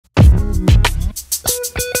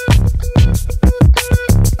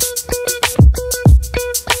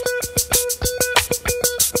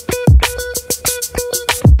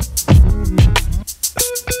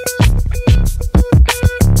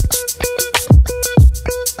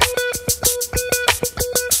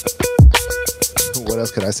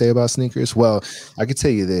else could I say about sneakers? Well, I could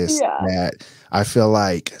tell you this, Yeah. that I feel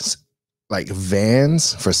like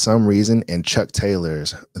Vans for some reason and Chuck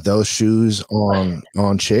Taylors, those shoes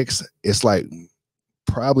on chicks, it's like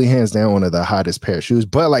probably hands down one of the hottest pair of shoes.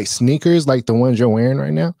 But like sneakers, like the ones you're wearing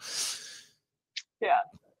right now, Yeah.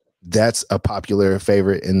 that's a popular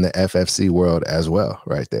favorite in the FFC world as well,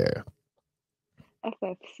 right there.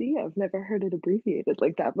 FFC, I've never heard it abbreviated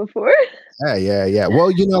like that before. Yeah.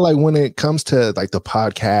 Well, like when it comes to like the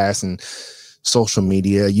podcast and social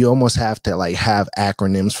media, you almost have to like have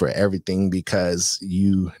acronyms for everything because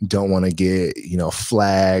you don't want to get,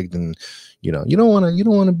 flagged, and you don't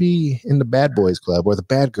want to be in the bad boys club or the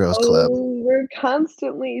bad girls club. Oh, we're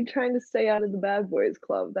constantly trying to stay out of the bad boys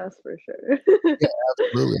club, that's for sure. Yeah,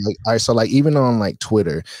 absolutely. Like, all right, so like even on like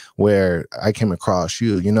Twitter, where I came across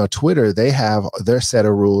you, Twitter, they have their set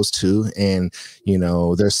of rules too, and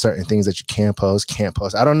there's certain things that you can't post.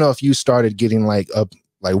 I don't know if you started getting like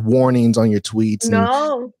warnings on your tweets.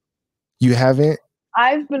 No, you haven't.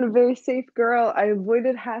 I've been a very safe girl. I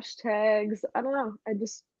avoided hashtags. I don't know.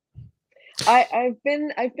 I've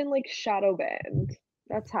been like shadow banned.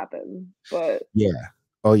 That's happened, but Yeah.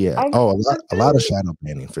 Oh yeah. I've A lot of shadow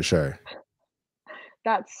banning for sure.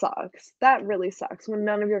 that sucks. That really sucks when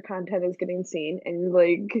none of your content is getting seen and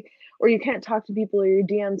like, or you can't talk to people or your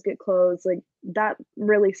DMs get closed. Like that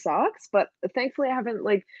really sucks. But thankfully, I haven't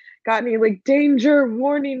like got any like danger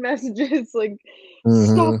warning messages like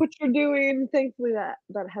stop what you're doing. Thankfully, that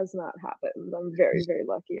has not happened. I'm very very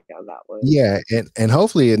lucky on that one. Yeah, and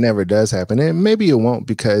hopefully it never does happen, and maybe it won't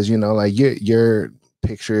because like your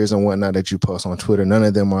pictures and whatnot that you post on Twitter, none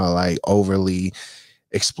of them are like overly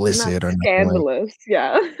explicit or scandalous.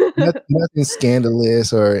 Yeah, nothing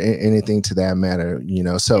scandalous or anything to that matter.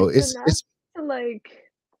 So it's to like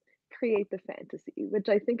create the fantasy, which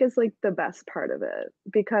I think is like the best part of it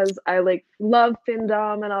because I like love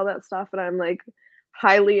findom and all that stuff, and I'm like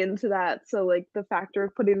highly into that. So like the factor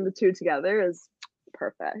of putting the two together is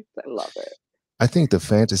perfect. I love it. I think the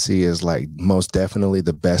fantasy is like most definitely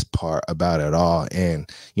the best part about it all. And,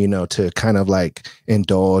 to kind of like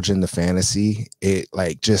indulge in the fantasy, it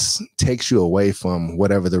like just takes you away from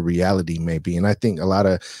whatever the reality may be. And I think a lot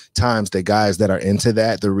of times the guys that are into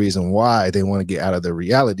that, the reason why they want to get out of the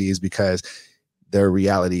reality is because their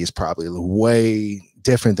reality is probably way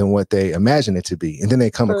different than what they imagine it to be. And then they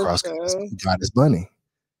come across Goddess Bunny.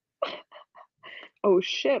 Oh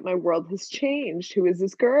shit, my world has changed. Who is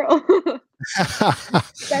this girl?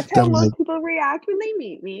 That's how most people react when they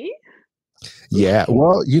meet me. Yeah,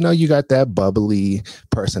 well, you got that bubbly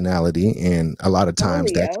personality, and a lot of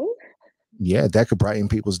times that could brighten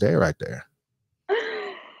people's day right there.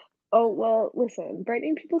 Oh, well, listen,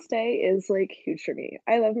 brightening people's day is like huge for me.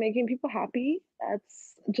 I love making people happy.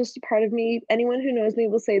 That's just a part of me. Anyone who knows me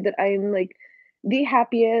will say that I'm like the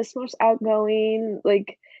happiest, most outgoing,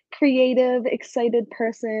 like creative, excited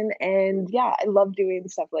person. And yeah, I love doing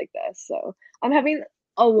stuff like this. So I'm having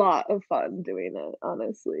a lot of fun doing it,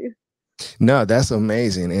 honestly. No, that's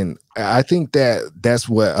amazing. And I think that's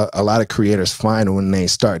what a lot of creators find when they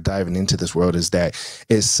start diving into this world, is that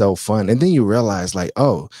it's so fun. And then you realize like,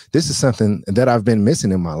 oh, this is something that I've been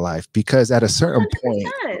missing in my life, because at a certain 100%.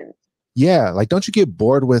 point, yeah, like, don't you get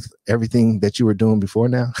bored with everything that you were doing before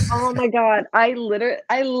now? Oh my God. I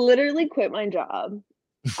literally quit my job.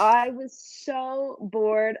 I was so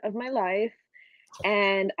bored of my life.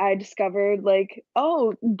 And I discovered like,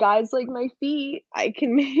 oh, guys like my feet, I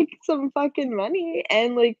can make some fucking money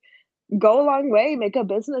and like go a long way, make a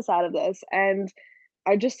business out of this. And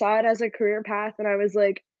I just saw it as a career path, and I was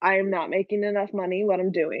like, I am not making enough money what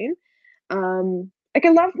I'm doing. Like I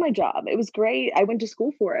loved my job. It was great. I went to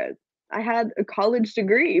school for it. I had a college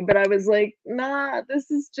degree, but I was like, nah,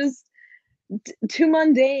 this is just too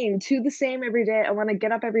mundane, too the same every day. I want to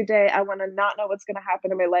get up every day. I want to not know what's going to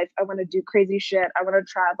happen in my life. I want to do crazy shit. I want to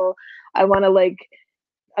travel. I want to like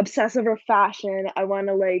obsess over fashion. I want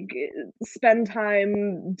to like spend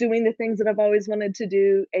time doing the things that I've always wanted to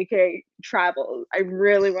do, aka travel. I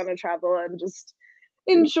really want to travel and just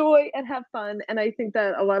enjoy and have fun. And I think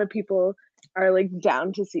that a lot of people are like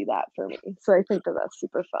down to see that for me. So I think that that's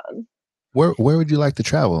super fun. Where would you like to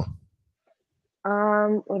travel?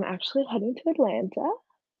 I'm actually heading to Atlanta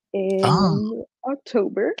in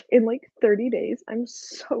October, in like 30 days. I'm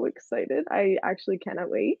so excited. I actually cannot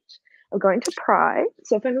wait. I'm going to Pride.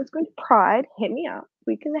 So if anyone's going to Pride, hit me up.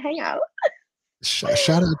 We can hang out.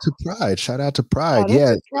 Shout out to Pride. Shout out to Pride. Shout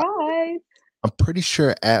out to Pride. I'm pretty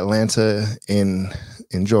sure Atlanta in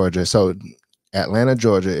Georgia. So Atlanta,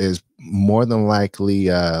 Georgia is more than likely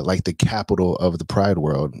like the capital of the Pride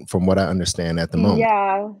world, from what I understand at the moment.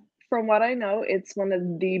 Yeah. from what I know, it's one of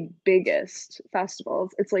the biggest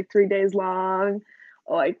festivals. It's like 3 days long.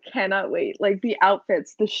 Oh, I cannot wait. Like the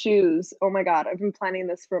outfits, the shoes. Oh my God, I've been planning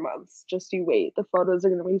this for months. Just you wait. The photos are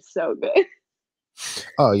gonna be so good.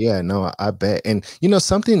 Oh yeah, no, I bet. And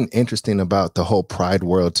something interesting about the whole pride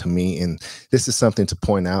world to me, and this is something to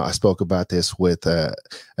point out. I spoke about this with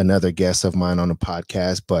another guest of mine on the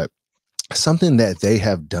podcast, but something that they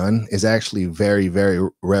have done is actually very, very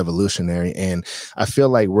revolutionary. And I feel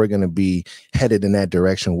like we're going to be headed in that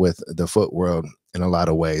direction with the foot world in a lot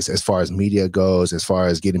of ways, as far as media goes, as far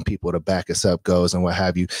as getting people to back us up goes, and what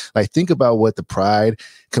have you. Like, think about what the pride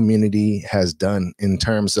community has done in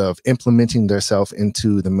terms of implementing themselves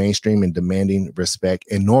into the mainstream and demanding respect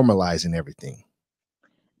and normalizing everything.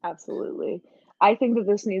 Absolutely. I think that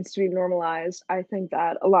this needs to be normalized. I think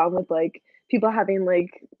that along with like people having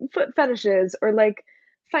like foot fetishes or like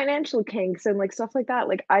financial kinks and like stuff like that,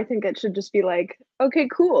 like I think it should just be like, okay,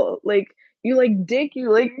 cool. Like you like dick, you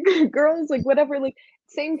like girls, like whatever, like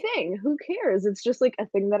same thing. Who cares? It's just like a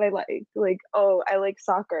thing that I like. Like, oh, I like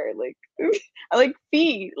soccer. Like I like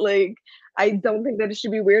feet. Like I don't think that it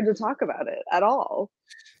should be weird to talk about it at all.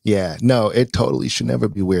 Yeah, no, it totally should never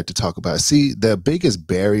be weird to talk about. See, the biggest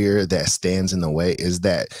barrier that stands in the way is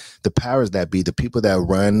that the powers that be, the people that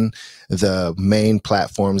run the main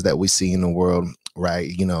platforms that we see in the world, right?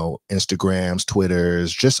 Instagrams,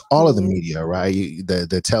 Twitters, just all of the Mhm. media, right?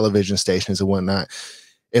 The television stations and whatnot.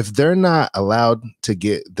 If they're not allowed to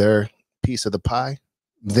get their piece of the pie,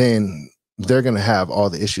 then they're going to have all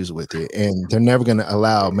the issues with it, and they're never going to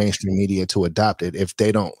allow mainstream media to adopt it if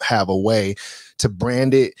they don't have a way to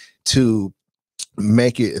brand it, to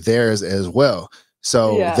make it theirs as well.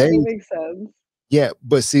 So Yeah, that makes sense. yeah,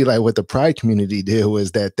 but see, like what the pride community did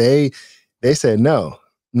was that they said no,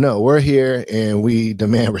 no, we're here and we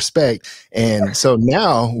demand respect. And so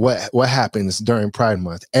now what happens during Pride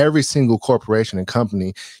Month? Every single corporation and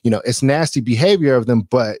company, it's nasty behavior of them,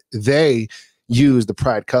 but they use the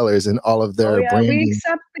pride colors in all of Oh their yeah, we branding.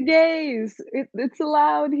 accept the gays. It's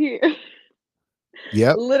allowed here.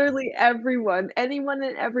 Yep. Literally everyone, anyone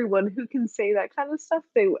and everyone who can say that kind of stuff,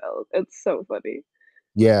 they will. It's so funny.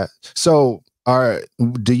 Yeah. So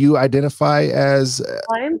do you identify as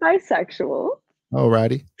I am bisexual.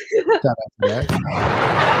 alrighty? Shout out to that.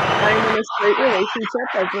 I'm in a straight relationship.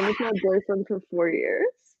 I've been with my boyfriend for 4 years.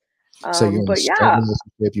 So you're in a But straight yeah,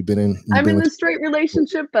 relationship. You've I'm been in with a straight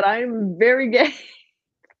relationship, but I'm very gay.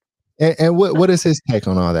 and what is his take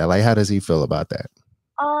on all that? Like, how does he feel about that?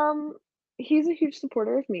 Um, he's a huge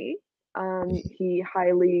supporter of me. He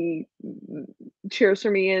highly cheers for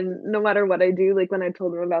me, and no matter what I do, like when I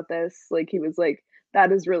told him about this, like he was like,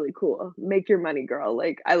 "That is really cool. Make your money, girl.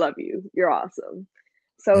 Like I love you. You're awesome."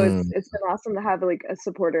 So Mm, it's been awesome to have like a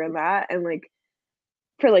supporter in that, and like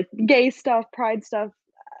for like gay stuff, pride stuff.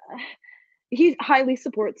 uh, He highly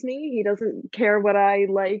supports me. He doesn't care what I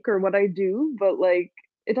like or what I do, but, like,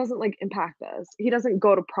 it doesn't, like, impact us. He doesn't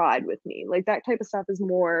go to Pride with me. Like, that type of stuff is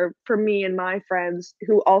more for me and my friends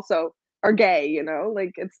who also are gay, you know?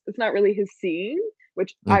 Like, it's not really his scene,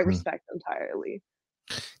 which I mhm. respect entirely.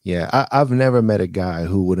 Yeah, I've never met a guy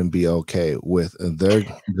who wouldn't be okay with their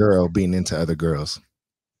girl being into other girls.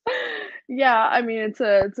 Yeah, I mean, it's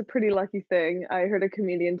a pretty lucky thing. I heard a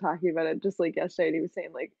comedian talking about it just, like, yesterday, and he was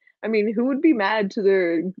saying, like, I mean, who would be mad to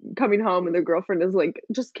their coming home and their girlfriend is, like,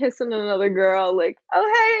 just kissing another girl, like, "Oh,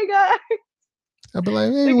 hey, guy." I'd be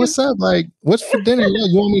like, hey, Like, what's up? Like, what's for dinner? Yeah,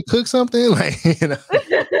 you want me to cook something? Like, "You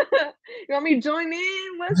want me to join in?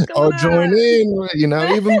 What's or going join on?" in,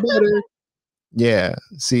 even better. Yeah.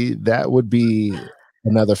 See, that would be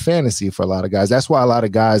another fantasy for a lot of guys. That's why a lot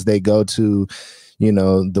of guys they go to,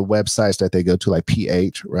 the websites that they go to, like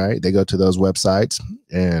PH, right? They go to those websites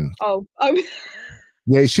and Oh,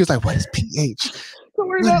 yeah, she was like, what is PH? don't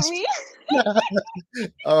worry What about is me.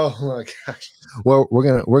 oh my gosh. Well,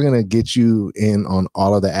 we're gonna get you in on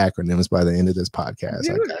all of the acronyms by the end of this podcast.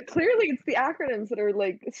 I got Dude, clearly it's the acronyms that are,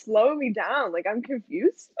 like, slowing me down, like, I'm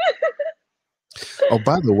confused. oh,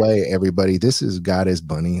 by the way, everybody, this is God is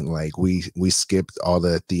Bunny. Like we skipped all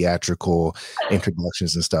the theatrical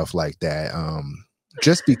introductions and stuff like that.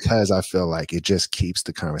 Just because I feel like it just keeps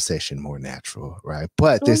the conversation more natural, right?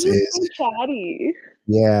 But We're this just is so chatty.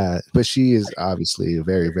 yeah, but she is obviously a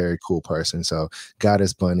very, very cool person. So God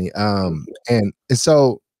is Bunny. Thank you. And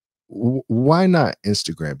so why not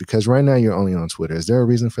Instagram? Because right now you're only on Twitter. Is there a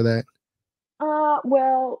reason for that?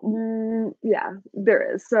 Well, yeah,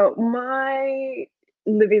 there is. So my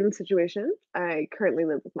living situation, I currently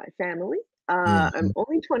live with my family. I'm Mhm.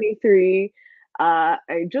 only 23. I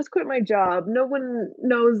just quit my job. No one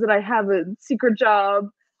knows that I have a secret job.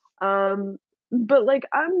 Um, but like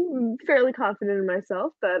I'm fairly confident in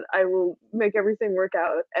myself that I will make everything work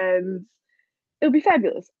out and it'll be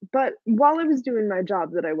fabulous. But while I was doing my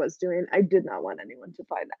job that I was doing, I did not want anyone to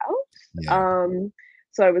find out. Yeah.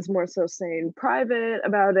 So I was more so staying private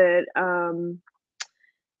about it.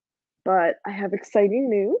 But I have exciting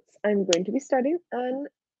news. I'm going to be starting an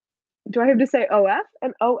do I have to say OF?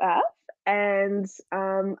 An OF. And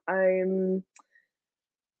I'm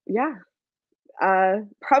yeah,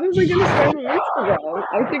 probably gonna start an Instagram.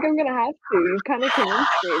 I think I'm gonna have to. You've kind of convinced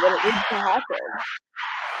me that it needs to happen.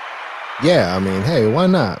 Yeah, I mean, hey, why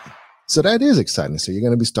not? So that is exciting. So you're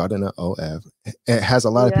going to be starting an OF. It has a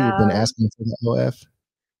lot of people been Yeah. asking for the OF.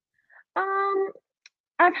 Um,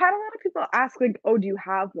 I've had a lot of people ask like, "Oh, do you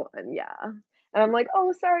have one?" Yeah. And I'm like,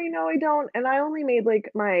 "Oh, sorry, no, I don't." And I only made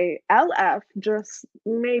like my LF just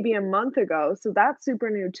maybe a month ago, so that's super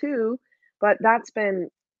new too. But that's been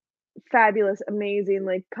fabulous, amazing.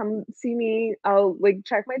 Like, come see me. I'll like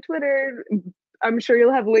check my Twitter. I'm sure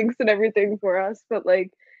you'll have links and everything for us, but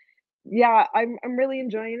like yeah, I'm really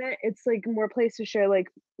enjoying it. It's like more place to share like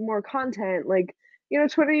more content. Like,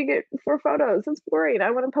 Twitter you get 4 photos. It's boring. I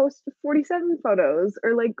want to post 47 photos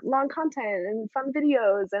or like long content and fun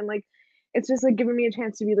videos and like it's just like giving me a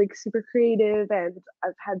chance to be like super creative and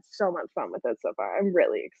I've had so much fun with it so far. I'm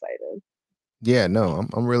really excited. Yeah, no,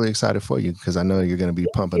 I'm really excited for you because I know you're going to be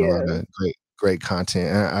Thank pumping a lot you. of great content.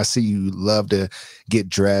 And I see you love to get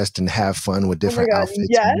dressed and have fun with Oh my different god, outfits.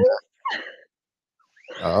 yes.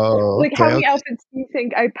 Oh, Like how okay, many outfits do you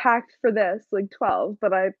think I packed for this? Like 12,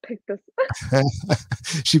 but I picked this. okay.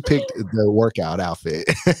 She picked the workout outfit.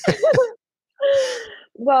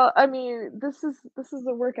 Well, I mean, this is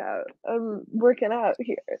a workout. I'm working out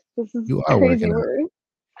here. This is You are crazy working out. work.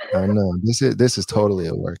 I know this is totally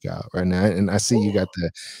a workout right now, and I see you got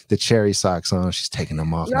the cherry socks on. She's taking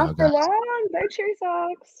them off Not now, for guys. long. No cherry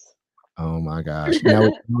socks. Oh my gosh!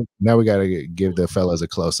 Now we gotta give the fellas a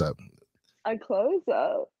close up. A close up.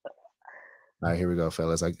 All right, here we go,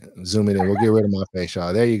 fellas. Like zoom it in. We'll get rid of my face,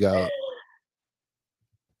 y'all. There you go.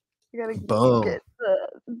 You gotta Boom. get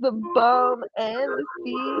the bum and the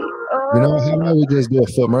feet. You know, how about we Oh, just do a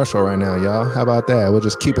foot commercial right now, y'all? How about that? We'll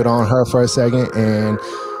just keep it on her for a second, and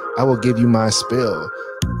I will give you my spill.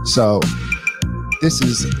 So this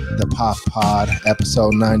is the Pop Pod,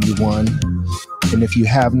 episode 91. And if you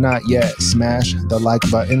have not yet, smash the like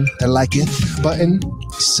button, button,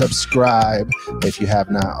 subscribe if you have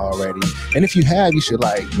not already. And if you have, you should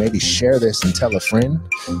like maybe share this and tell a friend.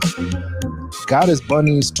 Goddess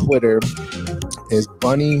Bunny's Twitter is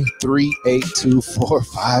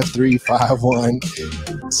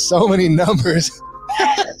bunny38245351. So many numbers. I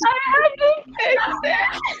have to fix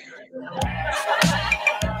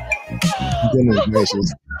Goodness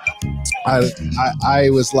gracious. I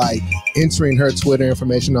was like entering her Twitter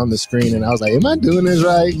information on the screen and I was like, am I doing this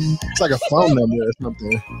right? It's like a phone number or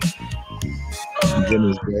something.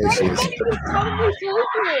 Goodness gracious. it.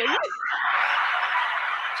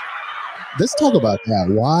 Let's talk about that.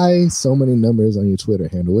 Why so many numbers on your Twitter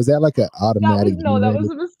handle? Was that like an automatic That generated? was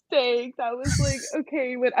a mistake. That was like,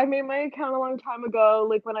 okay, when I made my account a long time ago,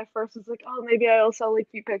 like when I first was like, oh, maybe I'll sell like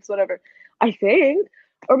feet pics, whatever. I think.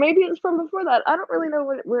 Or maybe it's from before that. I don't really know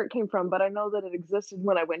where it came from, but I know that it existed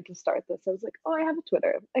when I went to start this. I was like, oh, I have a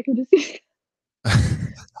Twitter. I can just use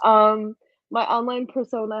um my online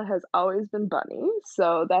persona has always been Bunny.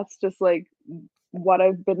 So that's just like what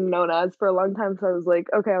I've been known as for a long time. So I was like,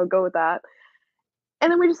 okay, I'll go with that.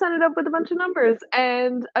 And then we just ended up with a bunch of numbers.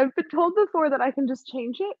 And I've been told before that I can just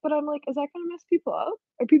change it, but I'm like, is that gonna mess people up?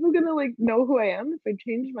 Are people gonna like know who I am if I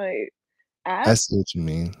change my I ad? see what you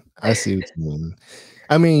mean. I see what you mean.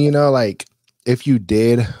 I mean, you know, like if you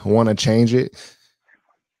did want to change it,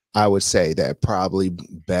 I would say that probably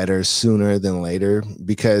better sooner than later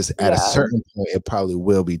because at a Yeah. certain point it probably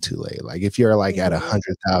will be too late. Like if you're like at Mhm.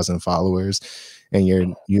 100,000 followers and your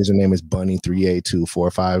username is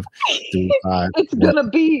bunny38245351, It's gonna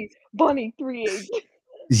be Bunny 38.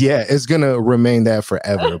 yeah, it's gonna remain that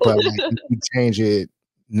forever. But like if you change it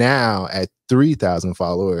now at 3,000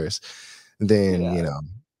 followers, then Yeah. I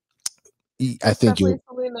It's think definitely you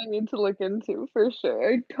something I need to look into for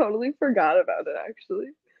sure. I totally forgot about it actually.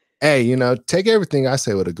 hey, take everything I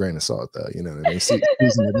say with a grain of salt, though. You know what I mean? Season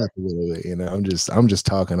it up a little bit. I'm just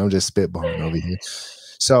talking. I'm just spitballing over here.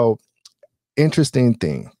 So, interesting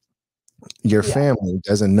thing. Your Yeah. family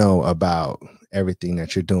doesn't know about everything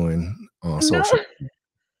that you're doing on No, social.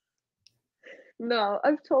 no.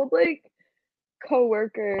 I've told like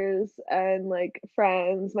coworkers and like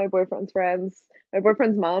friends, my boyfriend's friends. My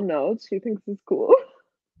boyfriend's mom knows. She thinks it's cool.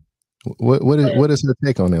 What is her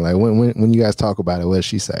take on it? Like when you guys talk about it, what does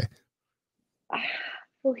she say?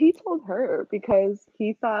 Well, he told her because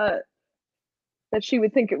he thought that she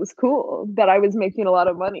would think it was cool that I was making a lot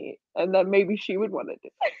of money and that maybe she would want to do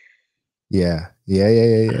it. Yeah. Yeah. Yeah.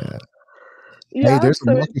 Yeah. Yeah. Hey, Yeah, there's a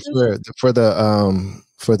so it market just for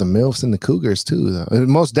the MILFs and the Cougars too, though. And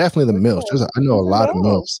most definitely the MILFs. listen, I know a she's a lot of MILF.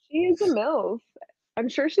 MILFs. She is a MILF. I'm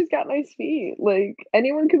sure she's got nice feet. Like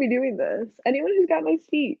anyone could be doing this. Anyone who's got nice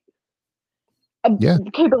feet. Yeah,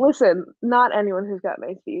 Okay, but listen, not anyone who's got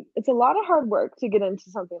nice feet. It's a lot of hard work to get into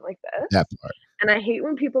something like this. that part. And I hate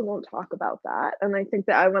when people don't talk about that. And I think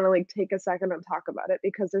that I want to like take a second and talk about it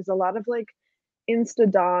because there's a lot of like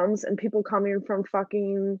Insta doms and people coming from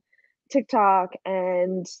fucking TikTok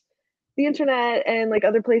and the internet and like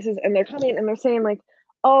other places and they're coming and they're saying like,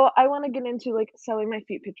 "Oh, I want to get into like selling my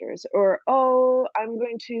feet pictures," or "Oh, I'm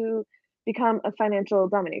going to become a financial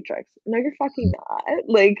dominatrix." No, you're fucking not.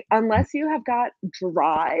 Like unless you have got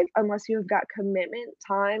drive, unless you have got commitment,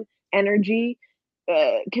 time, energy,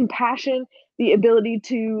 compassion, the ability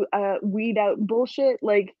to weed out bullshit,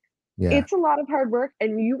 like Yeah. it's a lot of hard work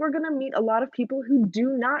and you are going to meet a lot of people who do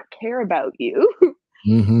not care about you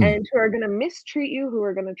Hmm. and who are gonna mistreat you, who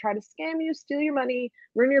are gonna try to scam you, steal your money,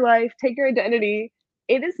 ruin your life, take your identity.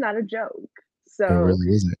 It is not a joke. It So, really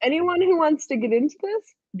isn't. anyone who wants to get into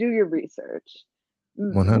this, do your research.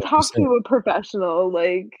 Talk 100%. to a professional.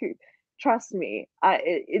 Like, trust me.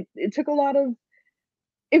 It took a lot of.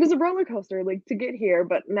 It was a roller coaster, like to get here,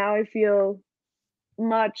 but now I feel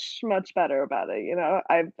much better about it. You know,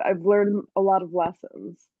 I've learned a lot of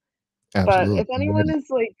lessons. But Absolutely. if anyone is,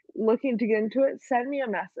 like, looking to get into it, send me a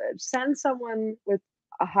message. Send someone with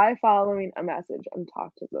a high following a message and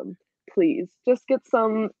talk to them, please. Just get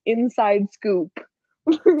some inside scoop.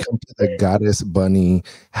 Come to the Goddess Bunny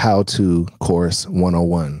How to Course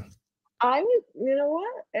 101. I would you know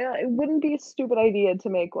what? It wouldn't be a stupid idea to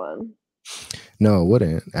make one. No, it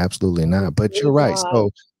wouldn't. Absolutely not. But It you're is right. not. So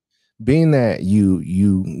being that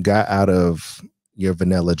you got out of your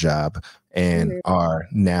vanilla job and Mhm. are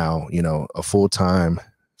now, a full-time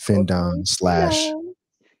Full-time findom slash freedom.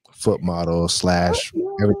 foot model slash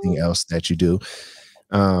everything Football. else that you do,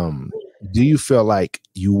 um, do you feel like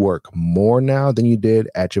you work more now than you did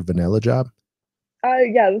at your vanilla job?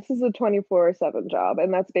 Yeah, this is a 24/7 job,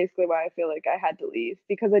 and that's basically why I feel like I had to leave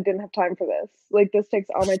because I didn't have time for this. Like, this takes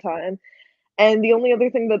all my time. And the only other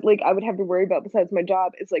thing that, like, I would have to worry about besides my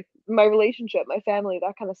job is, like, my relationship, my family,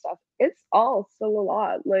 that kinda stuff. It's all still a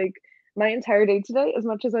lot. Like, my entire day today, as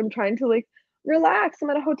much as I'm trying to, like, relax, I'm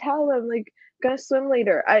at a hotel, I'm, like, gonna swim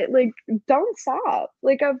later. I like, don't stop.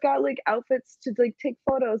 Like, I've got, like, outfits to, like, take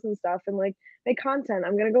photos and stuff and, like, make content.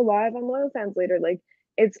 I'm gonna go live on OnlyFans later. Like,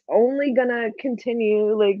 it's only gonna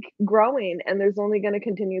continue, like, growing, and there's only gonna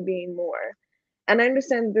continue being more. And I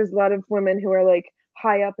understand that there's a lot of women who are, like,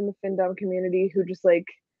 high up in the findom community who just, like,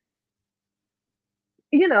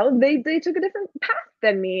 they took a different path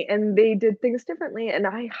than me, and they did things differently, and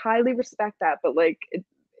I highly respect that, but, like,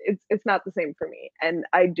 it's not the same for me, and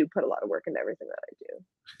I do put a lot of work into everything that I do.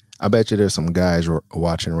 I bet you there's some guys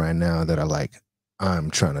watching right now that are like, I'm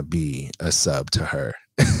trying to be a sub to her.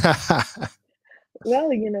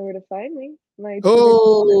 Well, you know where to find me. My Twitter DM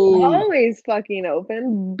is Oh, always fucking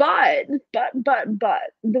open, but,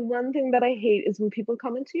 the one thing that I hate is when people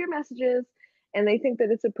come into your messages and they think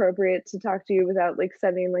that it's appropriate to talk to you without, like,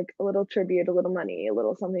 sending, like, a little tribute, a little money, a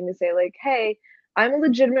little something to say, like, "Hey, I'm a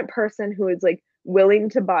legitimate person who is, like, willing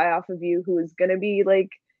to buy off of you, who is gonna be, like,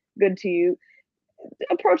 good to you."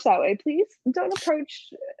 Approach that way, please. Don't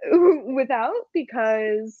approach without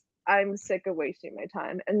because I'm sick of wasting my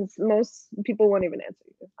time, and most people won't even answer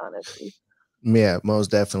you, honestly. yeah,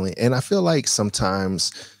 most definitely. And I feel like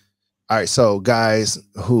sometimes, all right, so guys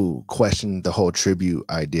who question the whole tribute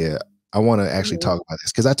idea, I want to actually Mhm. talk about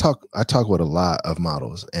this because I talk with a lot of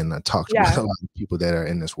models and I talk with a Yeah, lot of people that are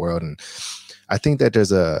in this world. And I think that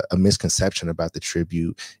there's a misconception about the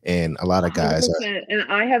tribute, and a lot of guys are. 100%, and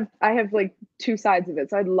I have, like, 2 sides of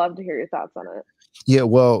it, so I'd love to hear your thoughts on it. Yeah,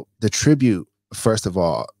 well, the tribute, first of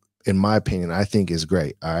all, in my opinion, I think is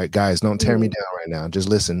great. All right, guys, don't tear me Mhm. down right now. Just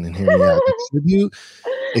listen and hear me out. The tribute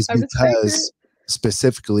is I respect it. because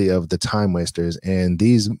specifically of the time wasters, and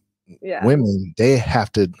these Yeah. women, they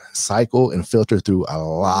have to cycle and filter through a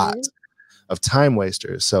lot Mhm. of time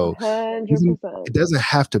wasters. So it 100%. doesn't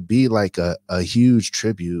have to be like a huge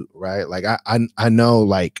tribute, right? Like I know,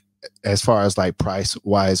 like, as far as like price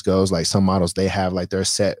wise goes, like some models, they have like their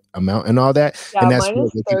set amount and all that, Yeah, and that's mine where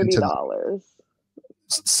is we get into like $30.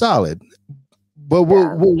 solid. But we'll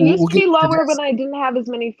Yeah. we'll, It we'll used we'll to get be to lower that. when I didn't have as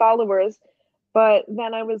many followers, but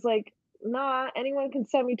then I was like, "Nah, anyone can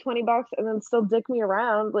send me 20 bucks and then still dick me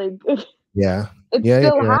around." Like, Yeah, it yeah, yeah,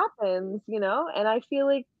 still yeah. happens, you know? And I feel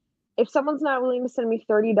like if someone's not willing to send me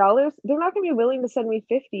 $30, they're not gonna be willing to send me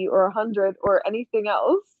 50 or 100 or anything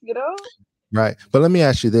else, you know? Right. But let me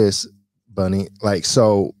ask you this, Bunny. Like,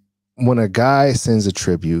 so when a guy sends a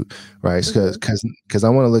tribute, right? Because Mhm. because I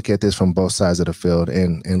want to look at this from both sides of the field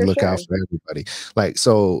and For look out sure. for everybody. Like,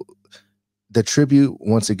 so the tribute,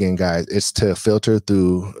 once again, guys, it's to filter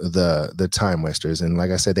through the time wasters. And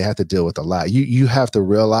like I said, they have to deal with a lot. You have to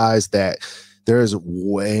realize that there's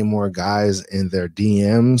way more guys in their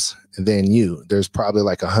DMs than you. There's probably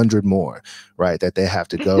like 100 more, right? That they have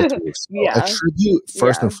to go through. So a Yeah, tribute,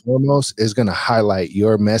 first yeah. and foremost, is going to highlight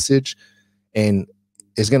your message and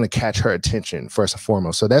is going to catch her attention first and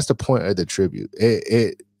foremost. So that's the point of the tribute.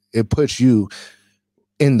 It puts you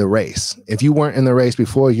in the race. If you weren't in the race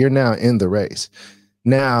before, you're now in the race.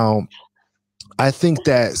 Now, I think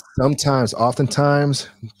that sometimes, oftentimes,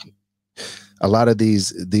 a lot of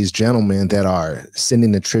these gentlemen that are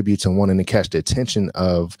sending the tributes and wanting to catch the attention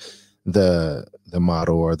of the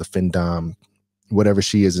model or the findom, whatever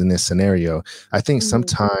she is in this scenario, I think Mhm.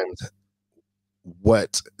 sometimes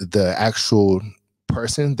what the actual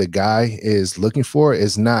person, the guy, is looking for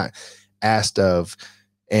is not asked of,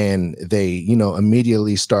 and they,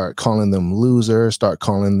 immediately start calling them losers, start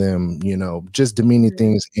calling them, just demeaning Mhm.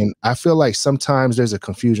 things. And I feel like sometimes there's a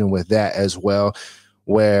confusion with that as well,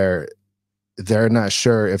 where they're not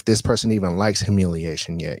sure if this person even likes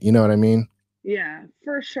humiliation yet. You know what I mean? Yeah,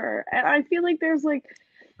 for sure, and I feel like there's, like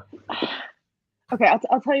okay,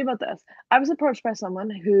 I'll tell you about this. I was approached by someone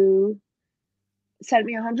who sent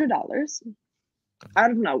me $100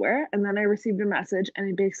 out of nowhere, and then I received a message, and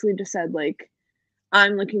he basically just said, like,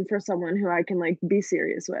 "I'm looking for someone who I can, like, be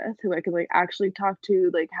serious with, who I can, like, actually talk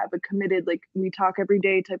to, like, have a committed, like, we talk every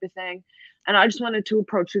day type of thing, and I just wanted to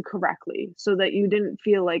approach you correctly so that you didn't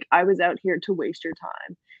feel like I was out here to waste your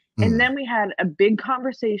time." And Mm, then we had a big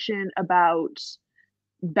conversation about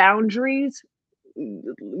boundaries,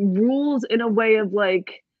 rules in a way of,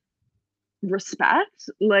 like, respect,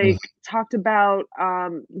 mm, like, talked about,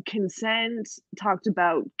 consent, talked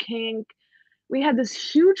about kink. We had this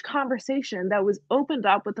huge conversation that was opened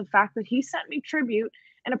up with the fact that he sent me tribute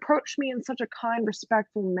and approached me in such a kind,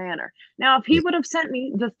 respectful manner. Now, if he yeah. would have sent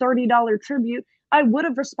me the $30 tribute, I would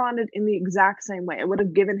have responded in the exact same way. I would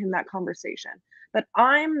have given him that conversation. But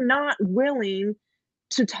I'm not willing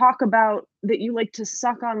to talk about that you like to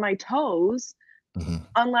suck on my toes Mhm,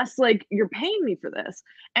 unless, like, you're paying me for this.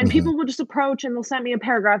 And mhm, people will just approach and they'll send me a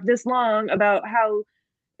paragraph this long about how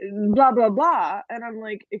blah, blah, blah. And I'm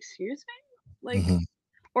like, excuse me? Like, mhm,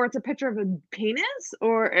 or it's a picture of a penis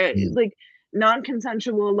or, mm, like,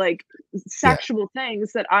 non-consensual, like, yeah, sexual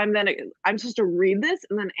things that I'm supposed to read this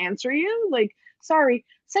and then answer you? Like, sorry,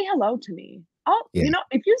 say hello to me. yeah,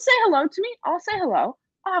 if you say hello to me, I'll say hello.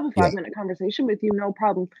 I'll have a yeah. 5-minute conversation with you, no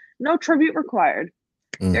problem. No tribute required.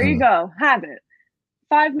 There you Mhm, go, have it.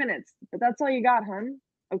 5 minutes, but that's all you got, hun,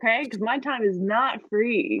 okay? Because my time is not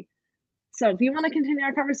free. So if you wanna continue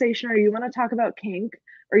our conversation or you wanna talk about kink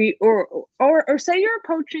or you or say you're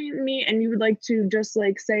approaching me and you would like to just,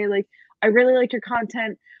 like, say, like, "I really like your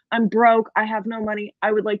content. I'm broke. I have no money.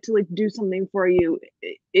 I would like to, like, do something for you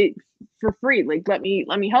it for free. Like, let me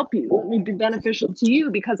help you. Let me be beneficial to you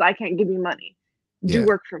because I can't give you money. Do yeah.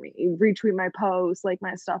 work for me. Retweet my posts, like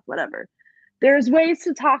my stuff, whatever." There's ways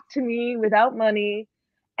to talk to me without money,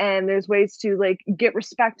 and there's ways to, like, get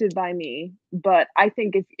respected by me, but I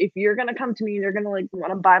think if you're gonna come to me and you're gonna, like,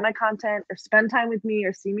 wanna buy my content or spend time with me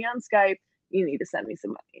or see me on Skype, you need to send me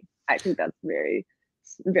some money. I think that's very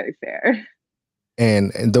fair.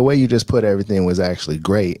 And the way you just put everything was actually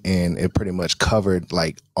great, and it pretty much covered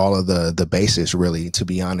like all of the bases, really, to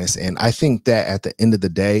be honest. And I think that at the end of the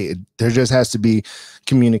day, there just has to be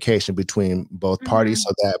communication between both parties Mhm,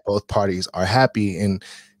 so that both parties are happy. And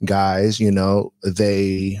guys,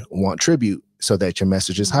 they want tribute so that your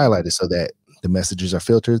message is mhm, highlighted, so that the messages are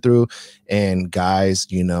filtered through. And guys,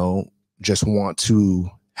 just want to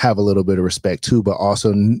have a little bit of respect too, but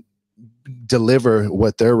also deliver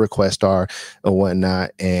what their requests are and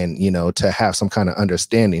whatnot, and to have some kind of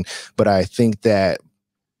understanding. But I think that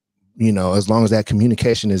as long as that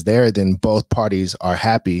communication is there, then both parties are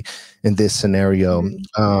happy in this scenario. mhm.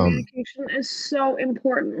 Communication is so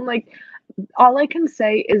important, like, all I can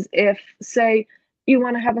say is if, say, you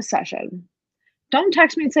wanna have a session. Don't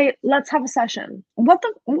text me and say, "Let's have a session." What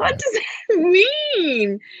does that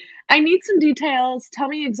mean? I need some details. Tell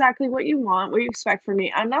me exactly what you want, what you expect from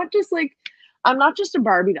me. I'm not just a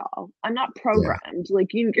Barbie doll. I'm not Yeah. programmed.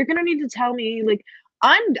 Like, you're gonna need to tell me, like,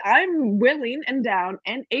 I'm willing and down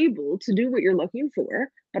and able to do what you're looking for,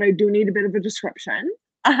 but I do need a bit of a description.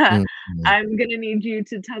 Mhm. I'm gonna need you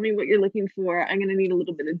to tell me what you're looking for. I'm gonna need a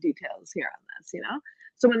little bit of details here on this, you know?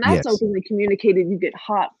 So when that's Yes. openly communicated, you get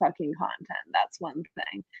hot fucking content. That's one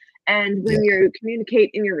thing. And Yeah. when you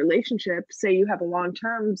communicate in your relationship, say you have a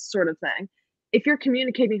long-term sort of thing, if you're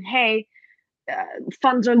communicating, "Hey,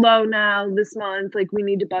 funds are low now this month, like, we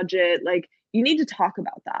need to budget," like, you need to talk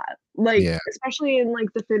about that. Like, Yeah. especially in, like,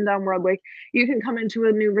 the fin-dom world, like, you can come into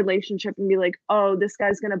a new relationship and be like, "Oh, this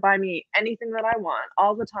guy's gonna buy me anything that I want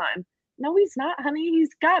all the time." No, he's not, honey,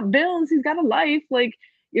 he's got bills, he's got a life, like,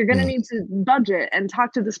 you're gonna Mm. need to budget and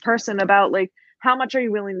talk to this person about, like, "How much are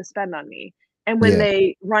you willing to spend on me?" And when Yeah.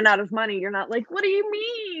 they run out of money, you're not like, "What do you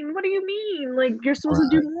mean? What do you mean? Like, you're supposed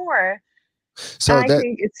to do Right. more." So I that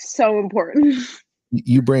think it's so important.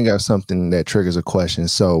 you bring up something that triggers a question.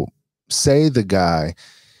 So say the guy,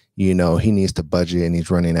 he needs to budget and he's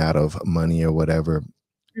running out of money or whatever.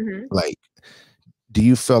 Mhm. Like, do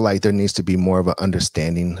you feel like there needs to be more of an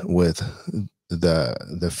understanding with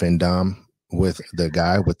the findom, with the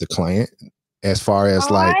guy, with the client, as far as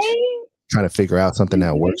like I trying to figure out something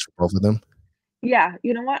that Mhm. works for both of them? Yeah,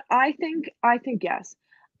 you know what? I think yes.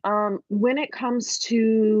 When it comes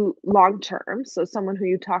to long term, so someone who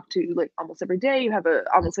you talk to, like, almost every day, you have a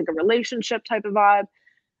almost like a relationship type of vibe,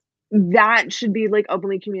 that should be, like,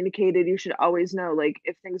 openly communicated. You should always know, like,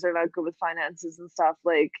 if things are not good with finances and stuff,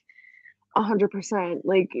 like, 100%.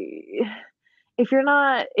 Like, if you're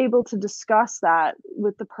not able to discuss that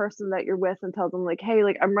with the person that you're with and tell them, like, "Hey,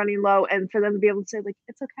 like, I'm running low," and for them to be able to say, like,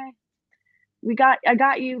 "It's okay. I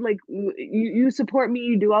got you, like, you support me,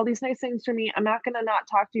 you do all these nice things for me. I'm not gonna not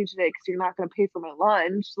talk to you today because 'cause you're not gonna pay for my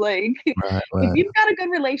lunch." Like, Right, if right, you've got a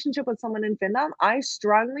good relationship with someone in Findom, I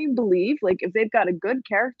strongly believe, like, if they've got a good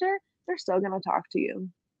character, they're still gonna talk to you.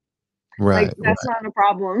 Like, right, that's right. not a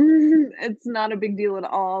problem. It's not a big deal at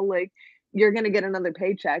all, like, you're gonna get another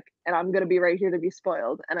paycheck, and I'm gonna be right here to be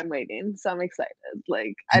spoiled, and I'm waiting, so I'm excited.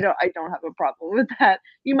 Like, I don't have a problem with that.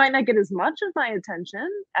 You might not get as much of my attention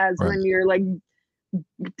as Right. when you're, like,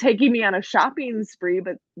 taking me on a shopping spree,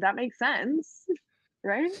 but that makes sense,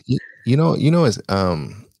 right? Is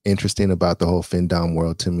interesting about the whole findom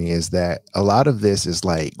world to me is that a lot of this is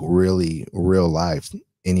like really real life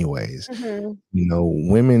anyways. Mhm,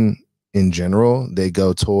 Women in general, they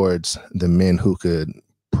go towards the men who could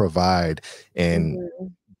provide and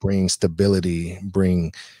mhm. bring stability,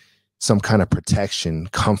 bring some kind of protection,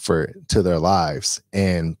 comfort to their lives.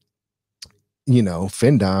 And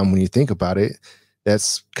findom, when you think about it,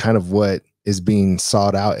 that's kind of what is being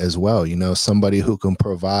sought out as well. Somebody who can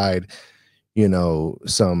provide,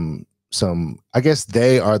 some, I guess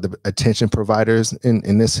they are the attention providers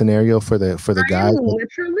in this scenario for the I guys. am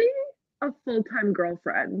literally a full-time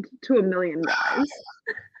girlfriend to a million guys.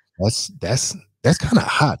 That's kind of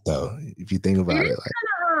hot though, if you think It about it. is Like,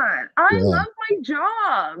 kinda hard. I yeah, love my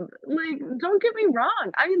job. Like, don't get me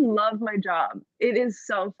wrong, I love my job. It is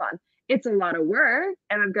so fun. It's a lot of work,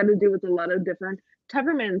 and I've got to deal with a lot of different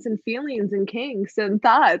temperaments and feelings and kinks and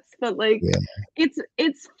thoughts, but, like, yeah,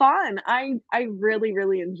 it's fun. I really,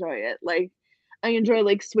 really enjoy it. Like, I enjoy,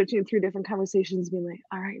 like, switching through different conversations, being like,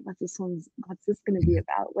 "Alright, what's this gonna be yeah,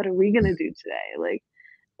 about? What are we yeah. gonna do today?" Like,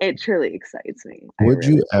 it truly excites me. I Would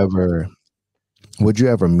really you ever would you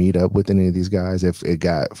ever meet up with any of these guys if it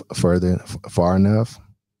got far enough?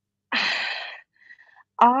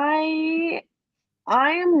 I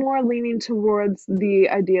I am more leaning towards the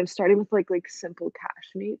idea of starting with, like, simple cash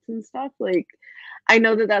meets and stuff, like, I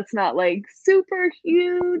know that that's not, like, super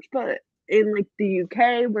huge, but in, like, the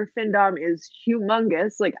UK where Findom is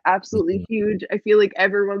humongous, like, absolutely Mhm. huge, I feel like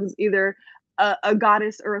everyone's either a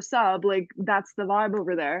goddess or a sub, like, that's the vibe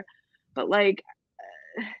over there, but, like,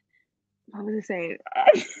 what was I saying?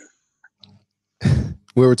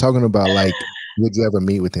 We were talking about like, would you ever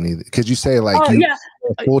meet with any? Because you say like Oh, you yeah.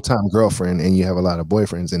 a full time girlfriend and you have a lot of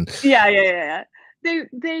boyfriends, and Yeah, yeah, yeah,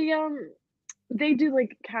 yeah. They do,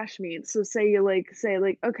 like, cash meets, so say you, like say,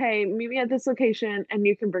 like, "Okay, meet me at this location, and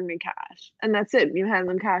you can bring me cash," and that's it, you hand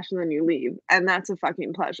them cash, and then you leave, and that's a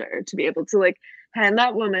fucking pleasure to be able to, like, hand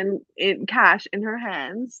that woman in cash in her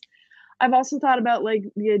hands. I've also thought about, like,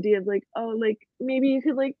 the idea of, like, "Oh, like, maybe you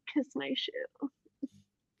could, like, kiss my shoe."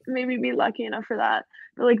 Maybe be lucky enough for that,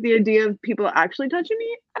 but, like, the idea of people actually touching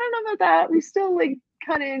me, I don't know about that, we still, like,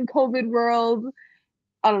 kinda in COVID world,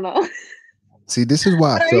 I don't know. see, this is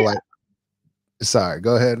why I But feel like. Sorry,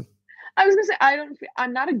 go ahead. I was gonna say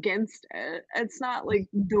I'm not against it. It's not, like,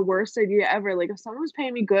 the worst idea ever, like, if someone was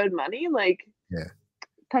paying me good money, like, Yeah.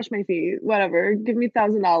 touch my feet, whatever, give me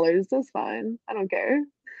 $1,000, that's fine, I don't care.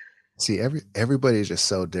 See, everybody is just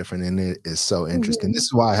so different, and it is so interesting. This Mhm.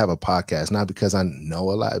 is why I have a podcast, not because I know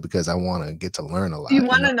a lot, because I want to get to learn a You lot.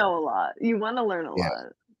 wanna know a lot, you wanna learn a Yeah,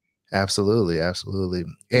 lot. absolutely, absolutely.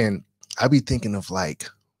 And I be thinking of like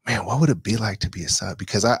man, what would it be like to be a sub?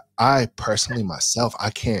 Because I personally myself, I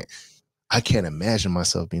can't imagine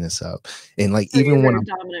myself being a sub. And like So you're even when a very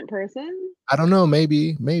dominant person? I don't know,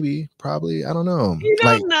 maybe, probably, I don't know. You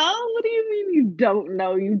Like don't know? What do you mean you don't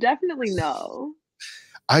know? You definitely know.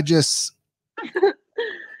 I just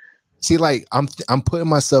see, like I'm putting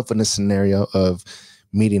myself in a scenario of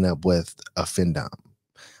meeting up with a findom.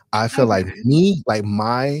 I feel like Okay. me, like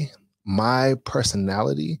my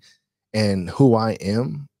personality and who I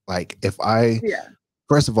am, like if I Yeah.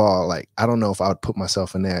 first of all, like I don't know if I would put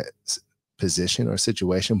myself in that position or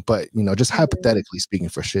situation, but just Mhm. hypothetically speaking,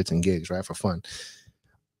 for shits and gigs, right, for fun,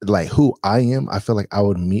 like who I am, I feel like I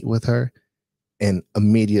would meet with her and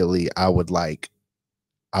immediately I would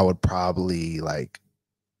probably like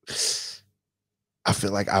I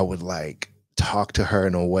feel like I would like talk to her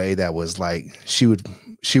in a way that was like she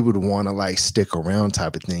would want to like stick around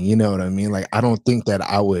type of thing. You know what I mean? Like I don't think that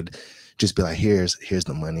I would just be like, here's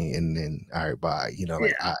the money and then all right, bye.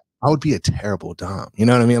 Like Yeah. I would be a terrible dom. You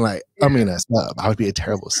know what I mean? Like I mean Yeah. a sub. I would be a A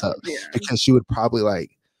terrible sub sub, yeah. because she would probably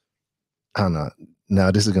like I don't know.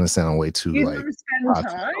 No, this is gonna sound way too You'd like wanna spend cocky.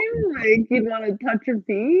 time? Like, you'd wanna touch her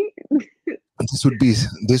feet?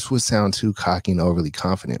 This would sound too cocky and overly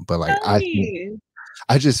confident, but like Tell me.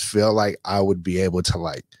 I just feel like I would be able to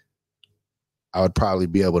like I would probably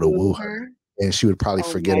be able to woo Woo her, her? and she would probably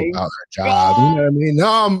Oh forget my about her job. You know god! what I mean? No,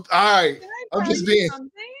 I'm all right. Can I I'm tell just you being something?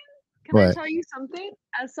 Can I what? tell you something?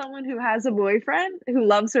 As someone who has a boyfriend, who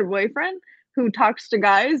loves her boyfriend, who talks to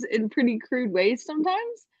guys in pretty crude ways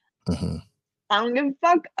sometimes, Mhm. I don't give a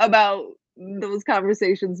fuck about those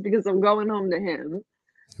conversations because I'm going home to him.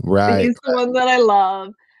 Right. He's the one that I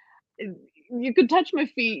love. And you could touch my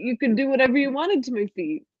feet, you could do whatever you wanted to my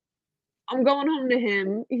feet. I'm going home to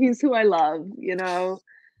him. He's who I love, you know?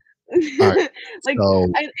 All right. Like,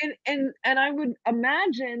 So and I would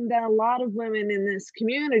imagine that a lot of women in this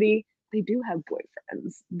community, they do have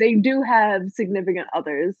boyfriends. They do have significant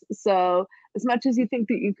others. So, as much as you think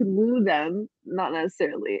that you could woo them, not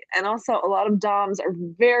necessarily. And also, a lot of doms are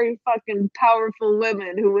very fucking powerful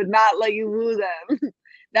women who would not let you woo them.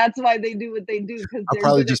 That's why they do what they do because 'cause I they're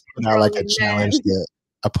probably good at just put out like a controlling challenge men. that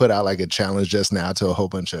I put out like a challenge just now to a whole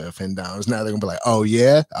bunch of fin downs. Now they're gonna be like, oh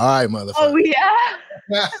yeah, all right, Oh, motherfucker. yeah?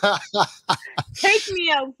 Take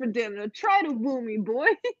me out for dinner. Try to woo me, boy.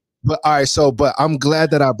 But all right, but I'm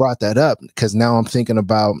glad that I brought that up because now I'm thinking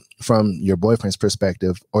about from your boyfriend's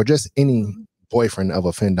perspective, or just any Mhm, boyfriend of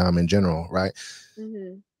a findom in general, right?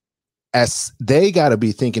 mhm. As they got to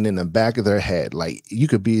be thinking in the back of their head, like you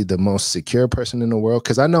could be the most secure person in the world.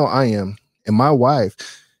 Cause I know I am. And my wife,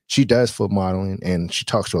 she does foot modeling and she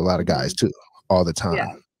talks to a lot of guys Mhm. too, all the Yeah.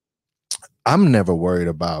 time. I'm never worried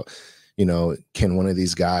about, can one of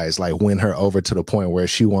these guys like win her over to the point where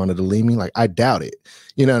she wanted to leave me? Like, I doubt it.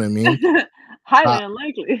 You know what I mean? Highly Uh,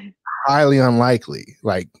 unlikely. highly unlikely.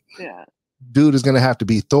 Like, Yeah. dude is going to have to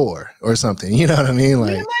be Thor or something. You know what I mean? Me and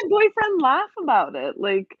Like, my boyfriend laugh about it,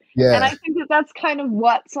 like and I yeah. think that that's kind of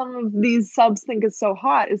what some of these subs think is so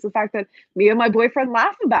hot, is the fact that me and my boyfriend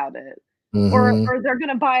laugh about it. Hmm. Or they're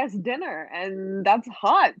gonna buy us dinner, and that's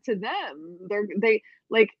hot to them. They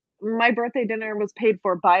like, my birthday dinner was paid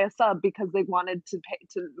for by a sub because they wanted to pay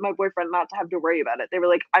to my boyfriend not to have to worry about it. They were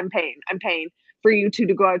like, I'm paying for you 2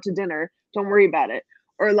 to go out to dinner. Don't worry about it."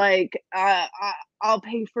 Or like, I'll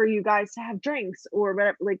pay for you guys to have drinks or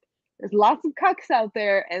whatever, like, there's lots of cucks out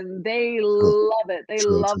there, and they True, love it. They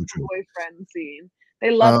true, love true, the true. boyfriend scene.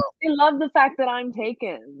 Um, They love the fact that I'm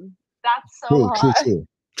taken. That's so True, true, hot. true,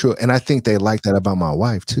 true. And I think they like that about my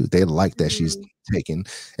wife too. They like that she's Mhm, taken,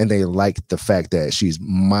 and they like the fact that she's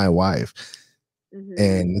my wife, mhm.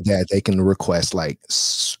 and that they can request like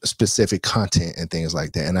specific content and things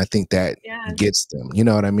like that. And I think that Yeah. gets them. You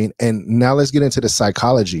know what I mean? And now let's get into the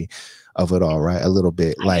psychology of it all, right? A little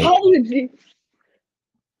bit, like Psychology.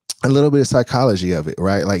 a little bit of psychology of it,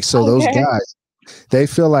 right? Like, so those Okay. guys, they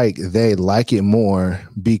feel like they like it more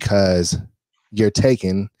because you're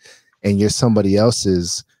taken and you're somebody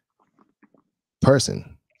else's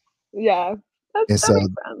person. Yeah. And That so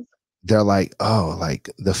makes sense. they're like, oh, like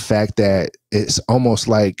the fact that it's almost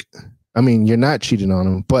like, I mean, you're not cheating on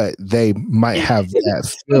them, but they might have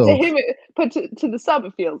that But to feel. him, but to the sub,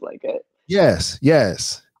 it feels like it. Yes,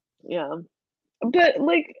 yes. Yeah. But,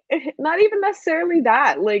 like, not even necessarily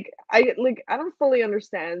that, I don't fully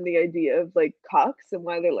understand the idea of, like, cocks and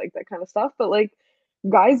why they like that kinda stuff, but, like,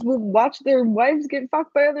 guys will watch their wives get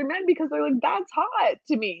fucked by other men because they're like, "That's hot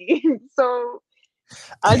to me." So,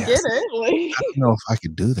 I get Yes. it, I like, don't know if I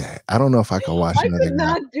could do that. I don't know if I could watch I another could guy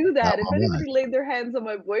not do without that. If my wife. anybody laid their hands on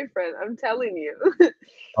my boyfriend, I'm telling you.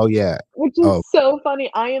 Oh yeah. Which Oh, is so funny.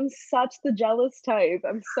 I am such the jealous type.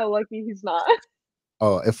 I'm so lucky he's not.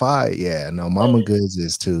 Oh, no, Mama Goodz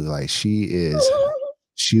is too. Like she.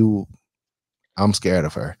 I'm scared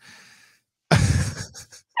of her.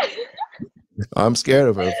 I'm scared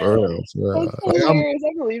of her for real. That's Like hilarious.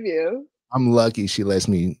 I believe you. I'm lucky she lets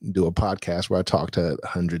me do a podcast where I talk to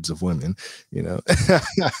hundreds of women. You know. How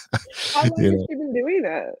long You has know. she been doing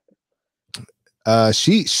it?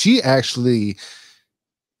 She actually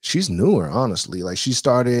she's newer, honestly. Like she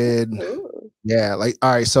started, Ooh. yeah, like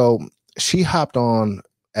all right. So she hopped on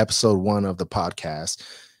episode 1 of the podcast,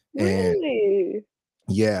 and Really?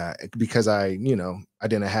 yeah, because I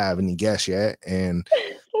didn't have any guests yet, and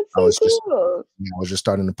That's I so was just cool. I was just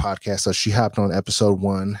starting the podcast. So she hopped on episode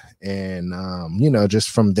 1, and just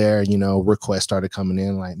from there, requests started coming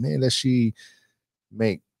in like, man, does she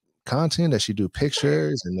make content? Does she do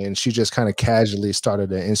pictures? And then she just kind of casually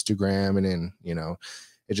started an Instagram, and then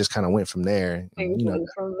it just kind of went from there. And, Things went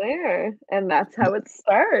from there, and that's how it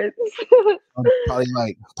starts.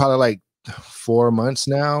 probably like 4 months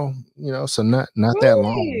now, so not that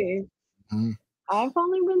long. Really? Mhm. I've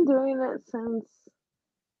only been doing it since.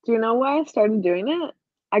 Do you know why I started doing it?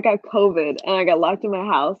 I got COVID and I got locked in my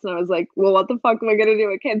house, and I was like, "Well, what the fuck am I gonna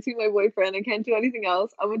do? I can't see my boyfriend. I can't do anything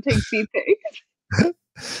else. I'm gonna take feet pics."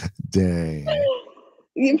 Dang.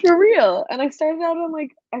 Yeah, for real. And I started out on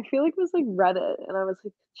like I feel like it was like Reddit, and I was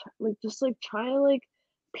like, just like trying to like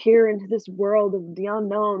peer into this world of the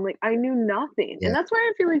unknown. Like I knew nothing, Yeah, and that's why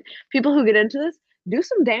I feel like people who get into this do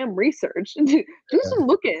some damn research, do some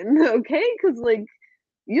looking, okay? Because like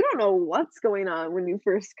you don't know what's going on when you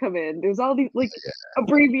first come in. There's all these like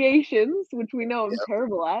abbreviations, which we know I'm yeah.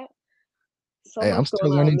 terrible at. So Hey, I'm much still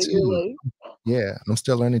going on learning that you're too. like, Yeah, I'm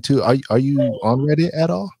still learning too. Are you on Reddit at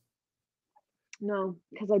all? no,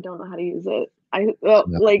 because I don't know how to use it. I well,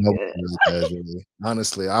 No, like nobody really does, really.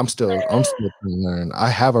 Honestly, I'm still trying to learn. I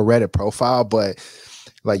have a Reddit profile, but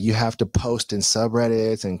like you have to post in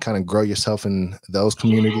subreddits and kind of grow yourself in those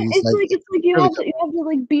communities. Like it's like you really, have to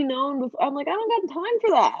like be known with. I'm like I don't got time for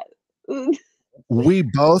that. we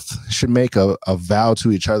both should make a vow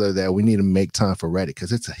to each other that we need to make time for Reddit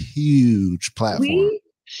because it's a huge platform. We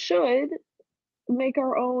should make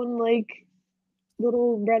our own like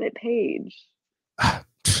little Reddit page.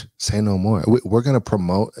 Say no more. We're gonna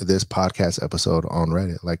promote this podcast episode on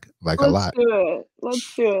Reddit, like a Let's lot. do it.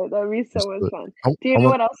 Let's do it. That'd be so much fun. Do you I know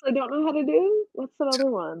want what else I don't know how to do? What's that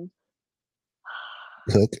other one?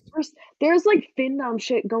 to cook. There's like Findom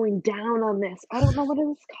shit going down on this. I don't know what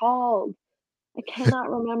it's called. I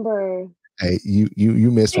cannot remember. Hey, you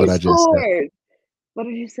missed what I just said. Discord. What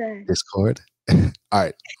did you say? Discord. All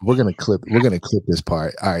right, we're gonna clip this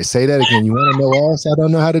part. All right, say that again. You want to know what else I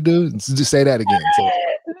don't know how to do? Just say that again.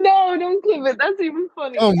 No, don't clip it. That's even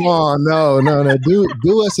funny. Come on, no.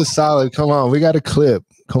 Do us a solid. Come on, we got a clip.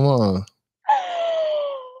 Come on.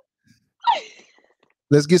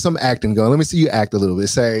 Let's get some acting going. Let me see you act a little bit.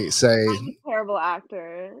 Say. I'm a terrible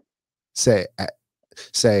actor. Say.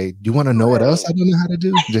 Do you want to know what else I don't know how to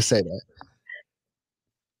do? Just say that.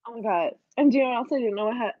 Oh my god. And do you know what else I didn't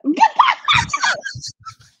know how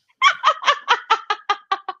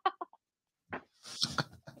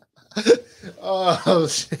Oh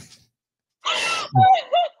shit.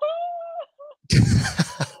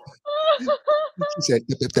 She said,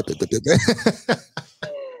 I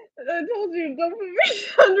told you, don't put me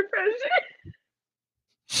under pressure.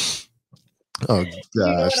 oh Do you know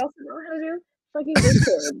gosh. what else I know how to do? Fucking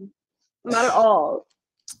Discord. Not at all.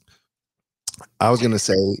 I was gonna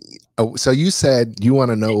say, oh, so you said you want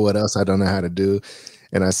to know what else I don't know how to do,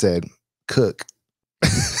 and I said cook.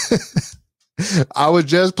 I was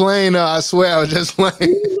just playing. I swear, I was just playing.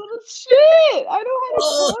 Little shit. I know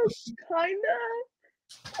how to cook, kinda.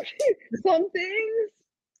 Some things.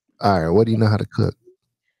 All right, what do you know how to cook?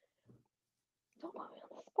 Don't put me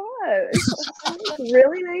on the spot. It's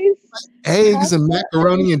really nice. Eggs and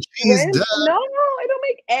macaroni and cheese. No, I don't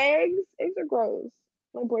make eggs. Eggs are gross.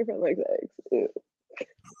 My boyfriend likes eggs. Ew.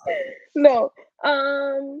 No. I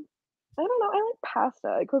don't know. I like pasta.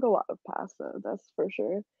 I cook a lot of pasta. That's for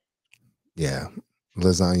sure. Yeah,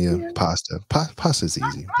 lasagna, pasta. Pasta's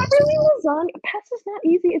easy. Not really lasagna. Pasta's not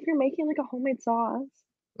easy if you're making like a homemade sauce.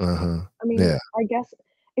 I mean, yeah. I guess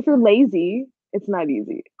if you're lazy, it's not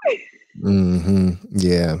easy.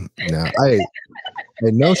 Yeah. No, I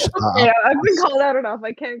no. Yeah, I've been called out enough.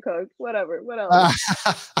 I can't cook. Whatever. What else?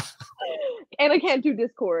 And I can't do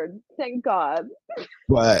Discord. Thank God.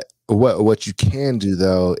 But what you can do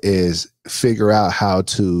though is figure out how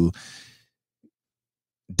to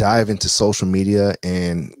dive into social media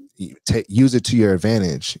and use it to your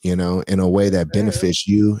advantage, in a way that benefits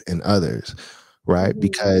you and others, right?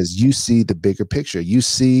 Because you see the bigger picture. You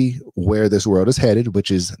see where this world is headed,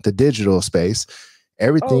 which is the digital space, Oh,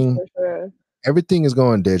 Everything for sure. everything is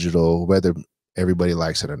going digital, whether everybody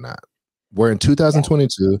likes it or not. We're in Yeah.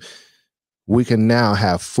 2022. We can now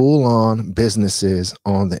have full-on businesses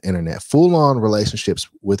on the internet, full-on relationships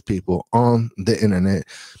with people on the internet.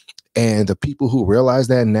 And the people who realize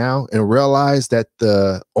that now and realize that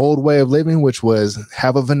the old way of living, which was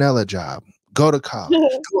have a vanilla job, go to college,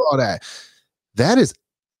 do all that, that is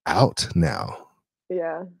out now.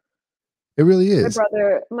 Yeah. It really My is.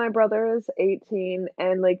 brother is 18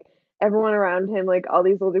 and like everyone around him, like all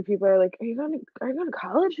these older people are like, are you going to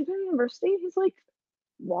college? Are you going to university? He's like,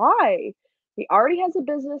 why? He already has a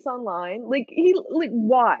business online. Like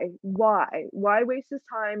why? Why waste his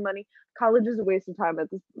time, money? College is a waste of time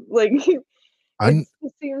at this like I,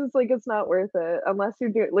 it seems like it's not worth it unless you're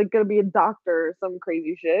gonna be a doctor or some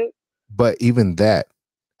crazy shit. but even that,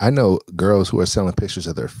 I know girls who are selling pictures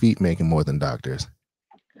of their feet making more than doctors.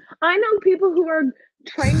 I know people who are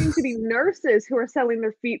training to be nurses who are selling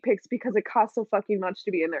their feet pics because it costs so fucking much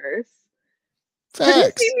to be a nurse. Have you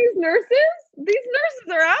Facts. seen these nurses? These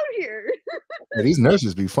nurses are out here. Yeah, these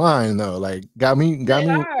nurses be fine though. Like got me. They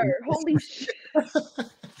are. Holy shit.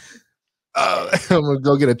 I'm gonna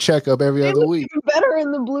go get a checkup every They other look week. even better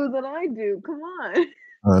in the blue than I do. Come on.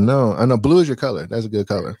 I know. I know. Blue is your color. That's a good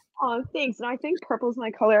color. Oh, thanks. And I think purple's my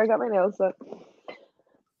color. I got my nails done.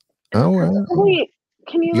 Is All it right. purple? Oh, wait.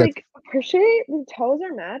 Can you You got. like appreciate the toes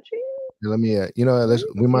are matching? Let me. You know, Let me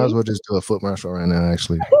we might as see. well just do a foot marshal right now.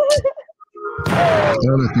 Actually, I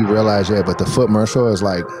don't know if you realize yet, but the foot marshal is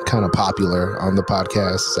like kind of popular on the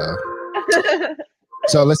podcast.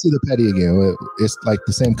 So let's see the petty again. It's like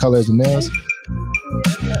the same color as the nails.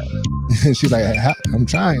 Yeah. She's like, I'm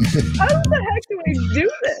trying. How the heck do I do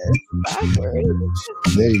this backwards?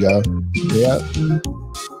 There you go. Yeah.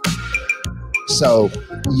 So,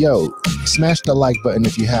 yo, smash the like button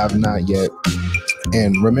if you have not yet.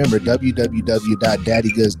 And remember,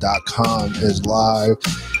 www.daddygoods.com is live.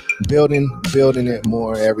 Building it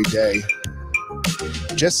more every day.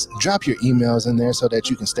 Just drop your emails in there so that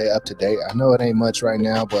you can stay up to date. I know it ain't much right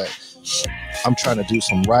now, but I'm trying to do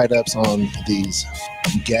some write-ups on these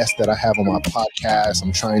guests that I have on my podcast.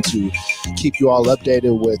 I'm trying to keep you all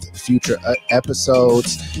updated with future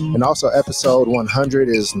episodes. And also episode 100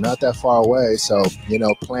 is not that far away. So, you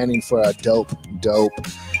know, planning for a dope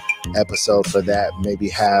episode for that. Maybe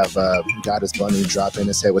have Goddess Bunny drop in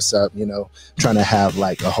and say what's up, you know, trying to have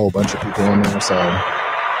like a whole bunch of people in there. So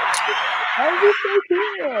That would be so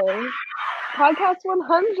cool. Podcast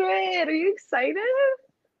 100. Are you excited?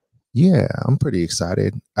 yeah, I'm pretty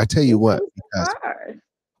excited. I tell you what, because Hard.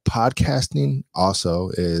 podcasting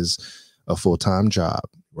also is a full-time job,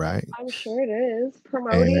 right? I'm sure it is. And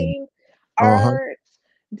Promoting, art,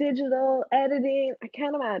 digital, editing. I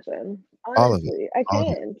can't imagine. all of it, Honestly, I all of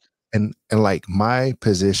it. can't. And like my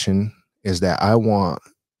position is that I want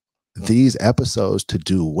these episodes to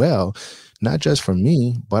do well, not just for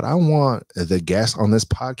me, but I want the guests on this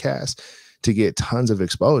podcast to get tons of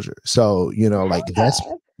exposure. So, you know, like that's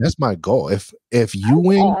my goal. If you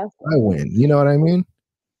win, Awesome. I win. You know what I mean?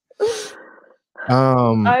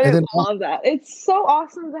 I And then love that. It's so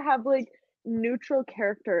awesome to have like neutral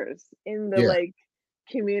characters in the yeah, like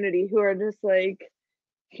community who are just like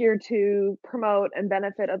here to promote and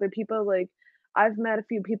benefit other people. Like I've met a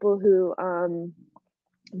few people who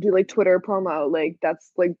do like Twitter promo. Like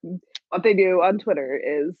that's like what they do on Twitter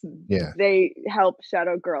is yeah. they help shout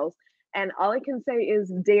out girls. And all I can say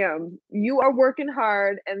is, damn, you are working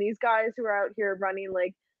hard. And these guys who are out here running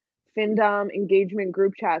like Findom engagement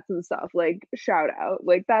group chats and stuff, like shout out.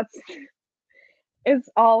 Like that's it's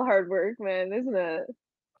all hard work, man, isn't it?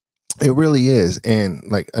 It really is. And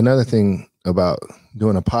like another thing about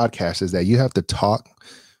doing a podcast is that you have to talk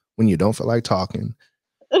when you don't feel like talking.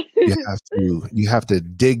 You have to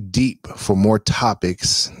dig deep for more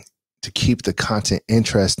topics to keep the content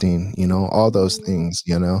interesting, you know, all those things,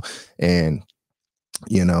 you know. And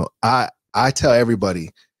you know, I tell everybody,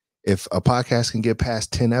 if a podcast can get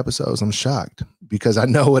past 10 episodes, I'm shocked because I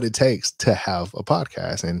know what it takes to have a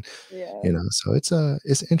podcast. And Yeah. you know, so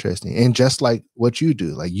it's interesting. And just like what you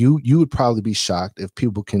do, like you would probably be shocked if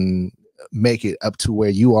people can make it up to where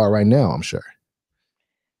you are right now, I'm sure.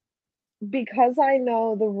 Because I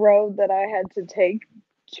know the road that I had to take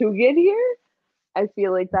to get here, I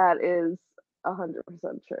feel like that is 100%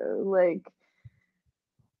 true. Like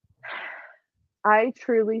I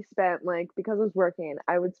truly spent like because I was working,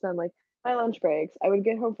 I would spend like my lunch breaks. I would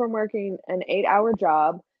get home from working an 8-hour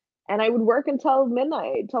job and I would work until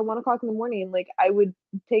midnight, till 1 o'clock in the morning. Like I would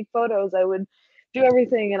take photos, I would do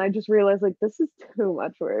everything, and I just realized like this is too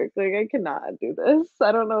much work. Like I cannot do this.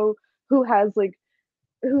 I don't know who has like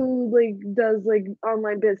who like does like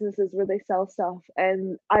online businesses where they sell stuff,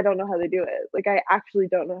 and I don't know how they do it. Like I actually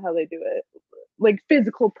don't know how they do it. Like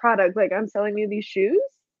physical product, like I'm selling you these shoes.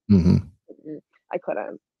 Hmm. Mm, I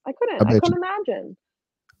couldn't. I couldn't. I I bet you. couldn't imagine.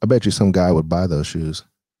 I bet you some guy would buy those shoes.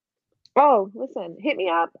 Oh, listen, hit me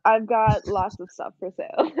up. I've got lots of stuff for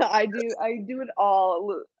sale. I do it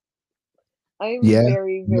all. I'm Yeah.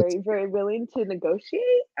 very, very, very willing to negotiate.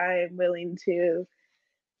 I'm willing to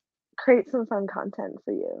create some fun content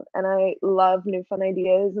for you. And I love new fun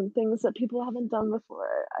ideas and things that people haven't done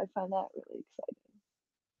before. I find that really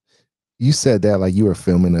You said that like you were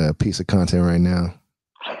filming a piece of content right now.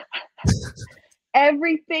 exciting.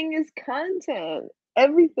 Everything is content.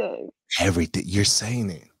 Everything. Everything you're saying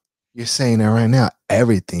it. You're saying that right now.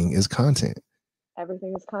 Everything is content.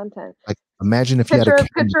 Everything is content. Like imagine if you had a camera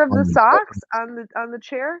Picture of on the the socks on the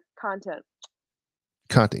chair. Content.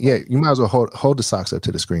 content. Yeah, you might as well hold the socks up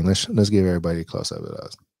to the screen. Let's give everybody a close up of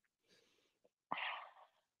those.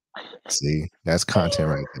 See, that's content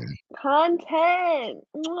right there. Content.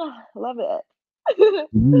 Mwah, love it.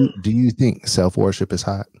 Do you think self-worship is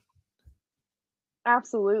hot?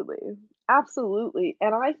 Absolutely. Absolutely.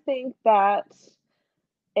 And I think that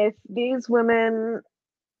if these women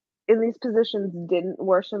in these positions didn't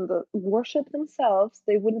worship themselves,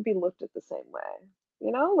 they wouldn't be looked at the same way.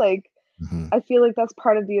 You know, like Hmm. I feel like that's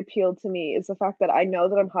part of the appeal to me is the fact that I know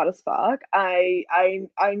that I'm hot as fuck. I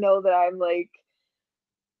know that I'm like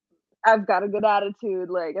I've got a good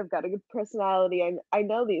attitude, like I've got a good personality. I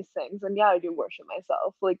know these things, and yeah, I do worship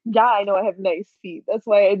myself. Like yeah, I know I have nice feet. That's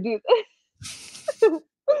why I do. I think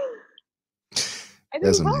That's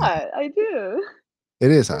it's amazing. hot. I do.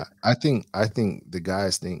 It is hot. I think the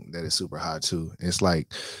guys think that it's super hot too. It's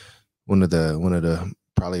like one of the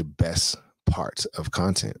probably best parts of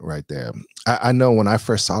content right there. I know when I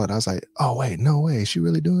first saw it, I was like, oh wait, no way, is she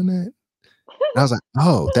really doing that? And I was like,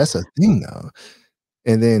 oh, that's a thing though.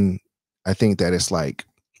 And then I think that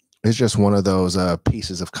it's just one of those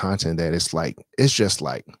pieces of content that it's just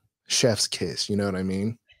like chef's kiss. You know what I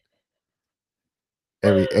mean?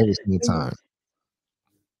 Every single There's time.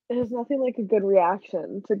 there's nothing like a good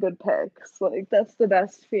reaction to good pics. Like that's the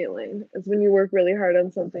best feeling is when you work really hard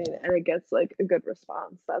on something and it gets like a good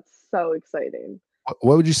response. That's so exciting.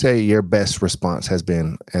 What would you say your best response has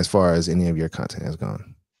been as far as any of your content has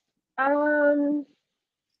gone? Um,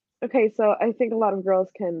 okay, so I think a lot of girls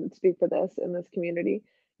can speak for this in this community.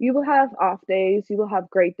 You will have off days, you will have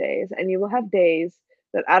great days, and you will have days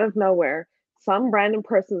that out of nowhere, some random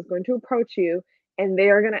person is going to approach you and they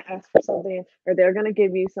are going to ask for something or they're going to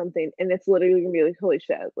give you something. And it's literally going to be like, holy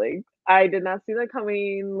shit, like I did not see that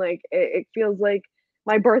coming. Like it feels like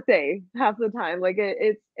my birthday half the time. Like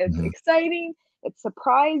it's Mhm. exciting, it's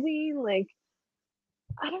surprising. Like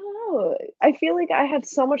I don't know. I feel like I have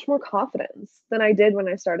so much more confidence than I did when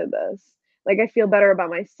I started this. Like I feel better about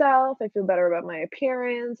myself. I feel better about my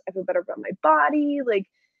appearance. I feel better about my body. Like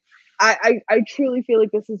I truly feel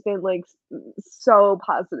like this has been like so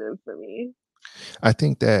positive for me. I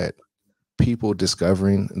think that people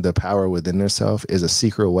discovering the power within themselves is a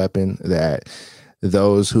secret weapon that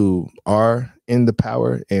those who are in the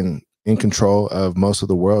power and in control of most of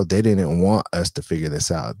the world, they didn't want us to figure this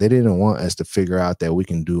out. They didn't want us to figure out that we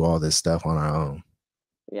can do all this stuff on our own.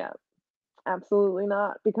 Yeah, absolutely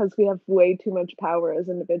not. Because we have way too much power as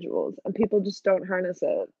individuals and people just don't harness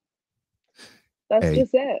it. That's Hey,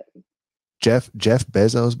 just it. Jeff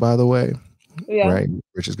Bezos, by the way, Yeah. right?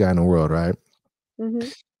 Richest guy in the world, right? Hmm.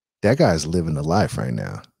 That guy's living the life right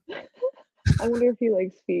now. I wonder if he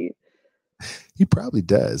likes feet. He probably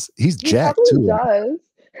does. He's He jacked probably too. does.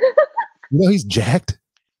 You know, he's jacked.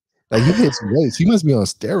 Like he hits weights. He must be on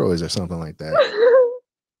steroids or something like that.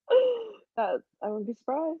 That I wouldn't be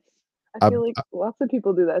surprised. I I, feel like lots of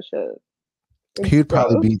people do that shit. It's he would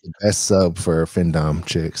probably gross. be the best sub for Findom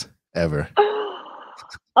chicks ever.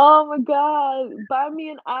 Oh my god, buy me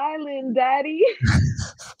an island, daddy.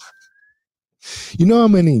 You know how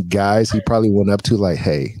many guys he probably went up to like,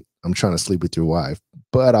 hey, I'm trying to sleep with your wife,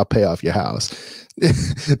 but I'll pay off your house.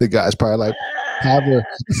 The guy's probably like, have her.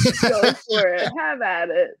 Go for it. Have at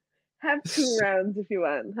it. Have 2 rounds if you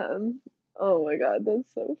want, hun. Oh my god, that's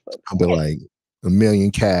so I'll be funny. like, $1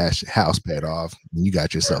 million cash, house paid off, and you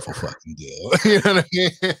got yourself a fucking deal. You know what I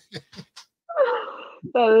mean?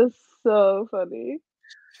 That is so funny.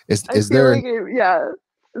 Is I is feel there like yeah,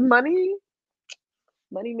 money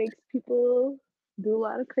money makes people do a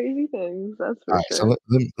lot of crazy things. That's all for right, so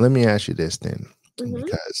sure. let me ask you this then, Hmm.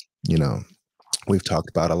 because we've talked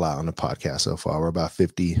about a lot on the podcast so far. We're about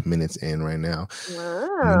 50 minutes in right now. And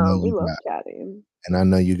I know Wow, we you love got chatting. and I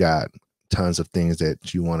know you got tons of things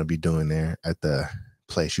that you want to be doing there at the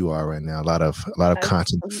place you are right now. A lot of I've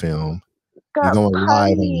content to film. You're got going live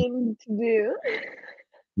on partying to do.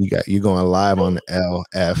 you're going live on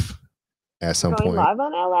LF at some Going point. live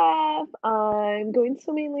on LF. I'm going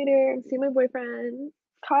swimming later. I'm seeing my boyfriend.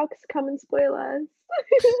 Cox, come and spoil us.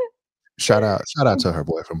 Shout out to her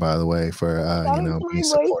boyfriend, by the way, for Shout out to my being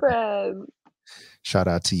supportive. boyfriend. Shout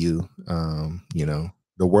out to you.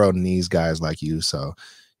 The world needs guys like you, so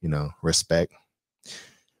respect.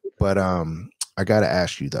 But I gotta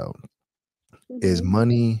ask you though, is Mhm.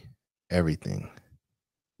 money everything?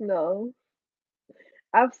 No,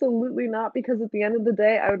 absolutely not. Because at the end of the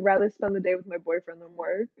day, I would rather spend the day with my boyfriend than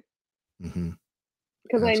work. Hmm.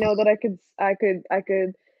 Because I know Absolutely. that I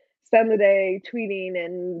could spend the day tweeting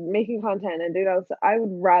and making content and doing all this. I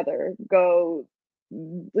would rather go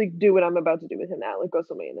like do what I'm about to do with him now, like go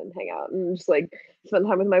swimming and hang out and just like spend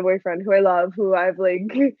time with my boyfriend who I love, who I've like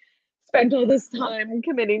spent all this time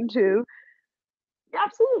committing to.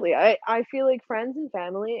 Absolutely. I feel like friends and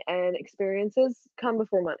family and experiences come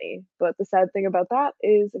before money. But the sad thing about that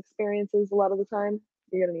is experiences a lot of the time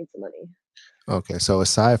you're gonna need some money. Okay, so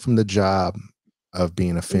aside from the job of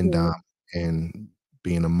being a findom Mhm. and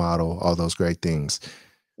being a model, all those great things,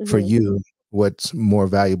 for Mhm. you, what's more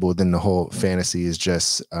valuable than the whole fantasy is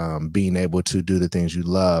just being able to do the things you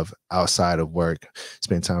love outside of work,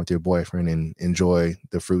 spend time with your boyfriend, and enjoy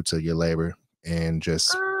the fruits of your labor, and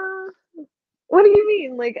just Uh What do you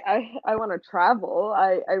mean? Like, I wanna travel.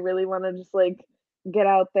 I really wanna just, like, get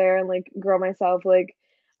out there and, like, grow myself, like,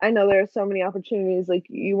 I know there are so many opportunities, like,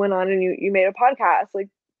 you went on and you made a podcast, like,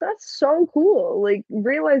 that's so cool, like,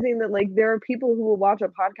 realizing that, like, there are people who will watch a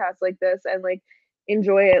podcast like this and, like,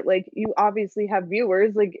 enjoy it, like, you obviously have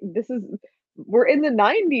viewers, like, this is we're in the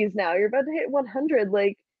 90s now, you're about to hit 100,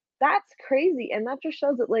 like, that's crazy, and that just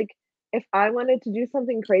shows that, like, if I wanted to do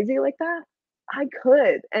something crazy like that, I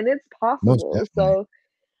could, and it's most possible. definitely. So,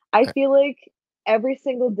 I I- feel like every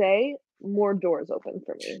single day, more doors open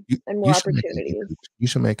for me You and you more should make a opportunities.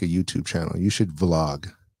 YouTube channel. You should vlog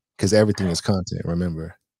because everything is content.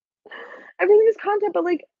 Remember. Everything is content, but,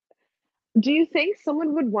 like, do you think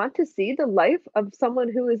someone would want to see the life of someone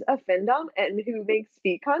who is a findom and who makes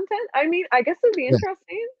feet content? I mean, I guess it'd be Yeah,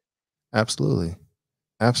 interesting. absolutely,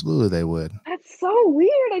 absolutely, they would. That's so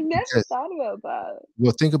weird, I never Because thought about that.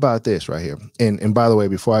 well, think about this right here. And by the way,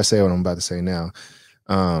 before I say what I'm about to say now,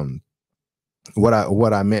 um, what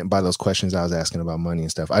I meant by those questions I was asking about money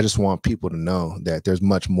and stuff, I just want people to know that there's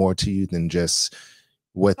much more to you than just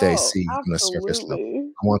what they Oh, see on a surface level.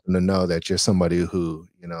 absolutely. I want them to know that you're somebody who,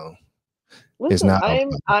 is Listen, not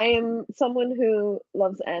all I am someone who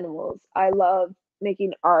loves animals. I love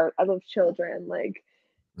making art. I love children. Like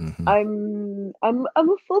hmm I'm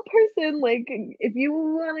a full person. Like if you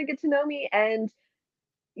want to get to know me and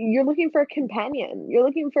you're looking for a companion, you're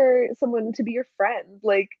looking for someone to be your friend.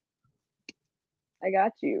 Like I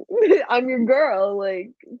got you. I'm your girl.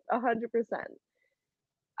 Like 100%.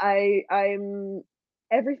 I'm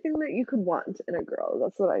everything that you could want in a girl.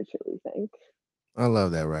 That's what I truly think. I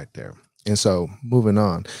love that right there. And so moving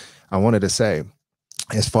on, I wanted to say,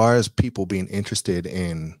 as far as people being interested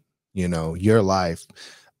in, your life,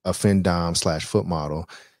 a findom slash foot model,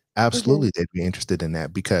 Hmm. absolutely they'd be interested in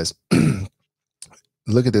that because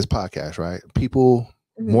look at this podcast, right? People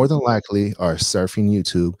Hmm. more than likely are surfing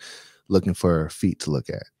YouTube looking for feet to look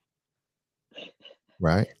at,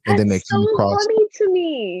 right? And then they That's come so across, funny to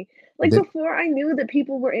me. and Like, then before I knew that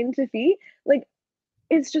people were into feet, like,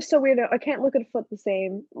 it's just so weird now, I can't look at a foot the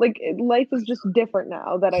same. Like, life is just different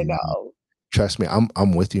now that I I know, know. trust me,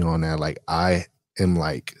 I'm with you on that. Like I am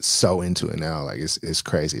like so into it now. Like it's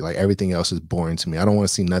crazy. Like everything else is boring to me. I don't want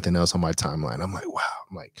to see nothing else on my timeline. I'm like, wow.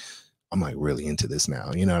 I'm like really into this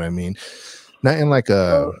now. You know what I mean? Not in like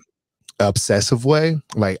a Well, obsessive way.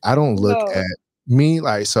 Like I don't look at no. me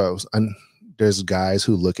like so. There's guys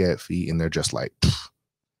who look at feet and they're just like,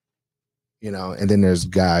 and then there's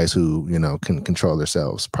guys who can control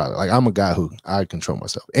themselves. Probably like I'm a guy who I control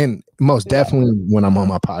myself, and most Yeah, definitely when I'm on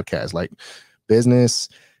my podcast, like business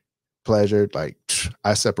pleasure, like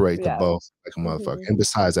I separate the yeah. both like a motherfucker. Mhm. And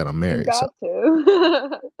besides that, I'm You married. So,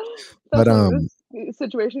 got to. but Especially in this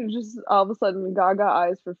situation, just all of a sudden gaga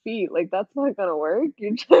eyes for feet, like, that's not gonna work.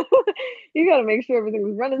 You just you gotta make sure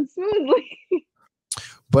everything's running smoothly.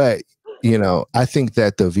 but I think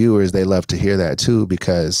that the viewers they love to hear that too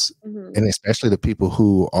because, Mhm. and especially the people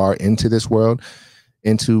who are into this world,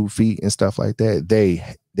 into feet and stuff like that,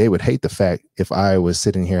 they would hate the fact if I was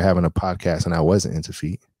sitting here having a podcast and I wasn't into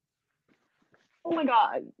feet. Oh my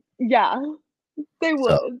god. Yeah, they So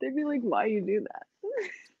would. They'd be like, "Why you do that?"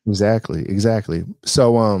 exactly.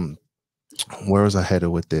 So where was I headed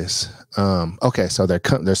with this? Okay, so they're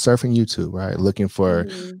surfing YouTube, right? Looking for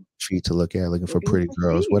Mhm. feet to look at, looking for Looking pretty for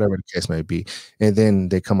girls, feet. whatever the case may be. And then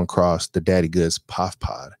they come across the Daddy Goods POF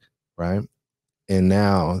pod, right? And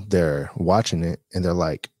now they're watching it and they're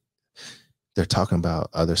like, they're talking about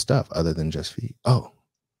other stuff other than just feet. Oh,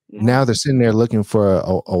 Yeah. now they're sitting there looking for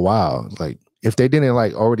a while. Like if they didn't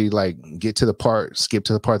like already like get to the part, skip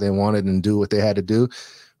to the part they wanted and do what they had to do,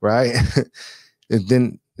 right? And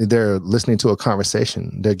then they're listening to a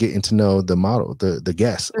conversation. They're getting to know the model, the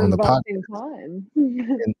guest They're on the pod. investing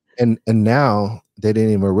time. And now they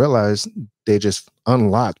didn't even realize they just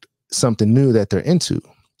unlocked something new that they're into.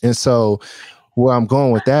 And so where I'm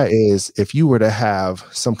going with that is if you were to have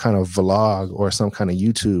some kind of vlog or some kind of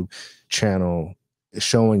YouTube channel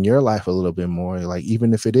showing your life a little bit more, like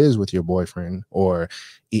even if it is with your boyfriend or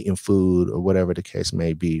eating food or whatever the case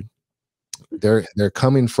may be, they're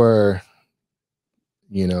coming for,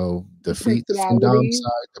 you know, the The feet, the findom personality.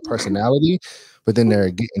 side, the personality, but then they're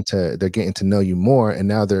getting to know you more, and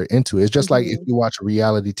now they're into it. It's just like if Mhm. you watch a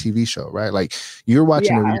reality TV show, right? Like you're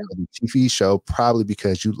watching a Yeah, reality TV show probably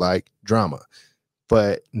because you like drama,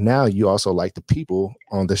 but now you also like the people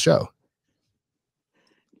on the show.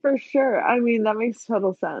 for sure. I mean, that makes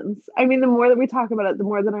total sense. I mean, the more that we talk about it, the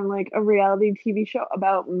more that I'm like, a reality TV show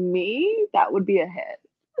about me, that would be a hit.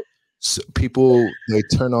 So people, they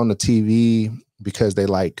turn on the TV because they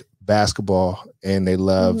like basketball and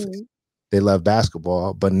Mhm. they love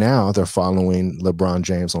basketball, but now they're following LeBron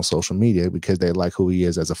James on social media because they like who he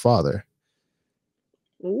is as a father,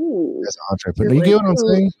 Ooh. as an They entrepreneur. You get like what I'm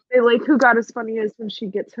who saying? they like who got as funny as when she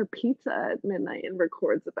gets her pizza at midnight and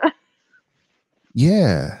records about.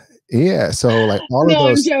 Yeah. Yeah. So like all of No,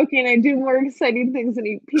 I'm those, joking. I do more exciting things than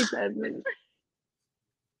eat pizza at midnight.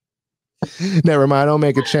 never mind, don't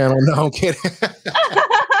make a channel. No, I'm kidding.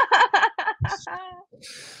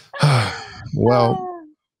 Well,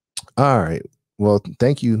 all right. Well,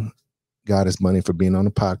 thank you, Goddess Money, for being on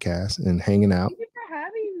the podcast and hanging out. Thank you for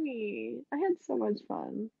having me. I had so much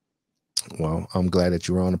fun. Well, I'm glad that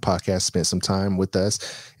you were on the podcast, spent some time with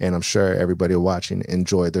us, and I'm sure everybody watching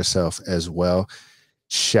enjoyed themselves as well.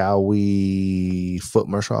 Shall we foot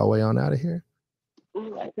marshal our way on out of here?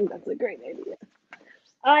 Ooh, I think that's a great idea.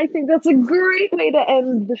 I think that's a great way to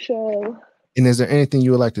end the show. And is there anything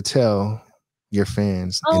you would like to tell your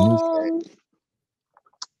fans and new fans? Um,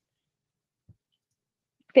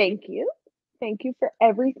 Thank you. Thank you for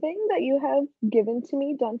everything that you have given to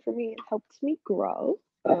me, done for me, and helped me grow.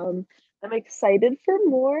 I'm excited for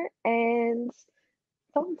more, and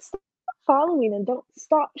don't stop following, and don't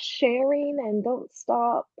stop sharing, and don't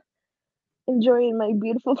stop enjoying my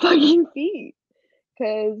beautiful fucking feet.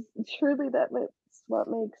 Because truly, that's what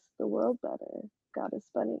makes the world better. Goddess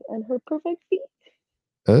Bunny and her perfect feet.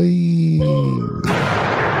 Hey.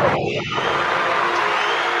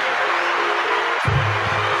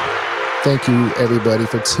 Thank you, everybody,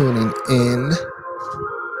 for tuning in.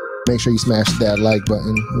 Make sure you smash that like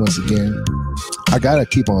button once again. I gotta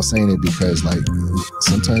keep on saying it because, like,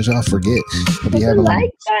 sometimes y'all forget. I'll be Hit the having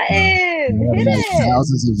like button. Hit like it.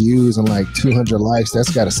 thousands of views and like 200 likes.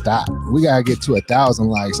 That's gotta stop. We gotta get to 1,000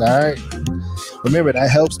 likes. All right. Remember, that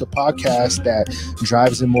helps the podcast. That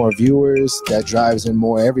drives in more viewers. That drives in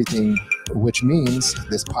more everything, which means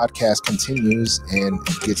this podcast continues and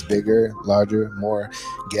gets bigger, larger, more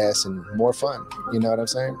guests, and more fun. You know what I'm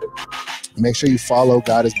saying? Make sure you follow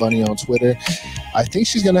Goddess Bunny on Twitter. I think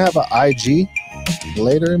she's gonna have an IG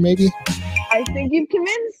later, maybe. I think you've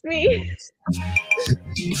convinced me.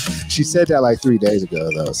 She said that like 3 days ago,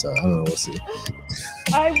 though, so I don't know. We'll see.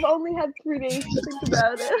 I've only had 3 days to think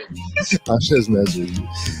about it. I'm just messing with you.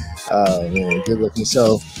 Oh man, good looking.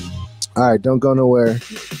 So, all right, don't go nowhere,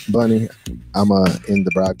 Bunny. I'm in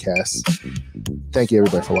the broadcast. Thank you,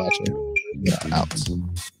 everybody, for watching. Yeah, out.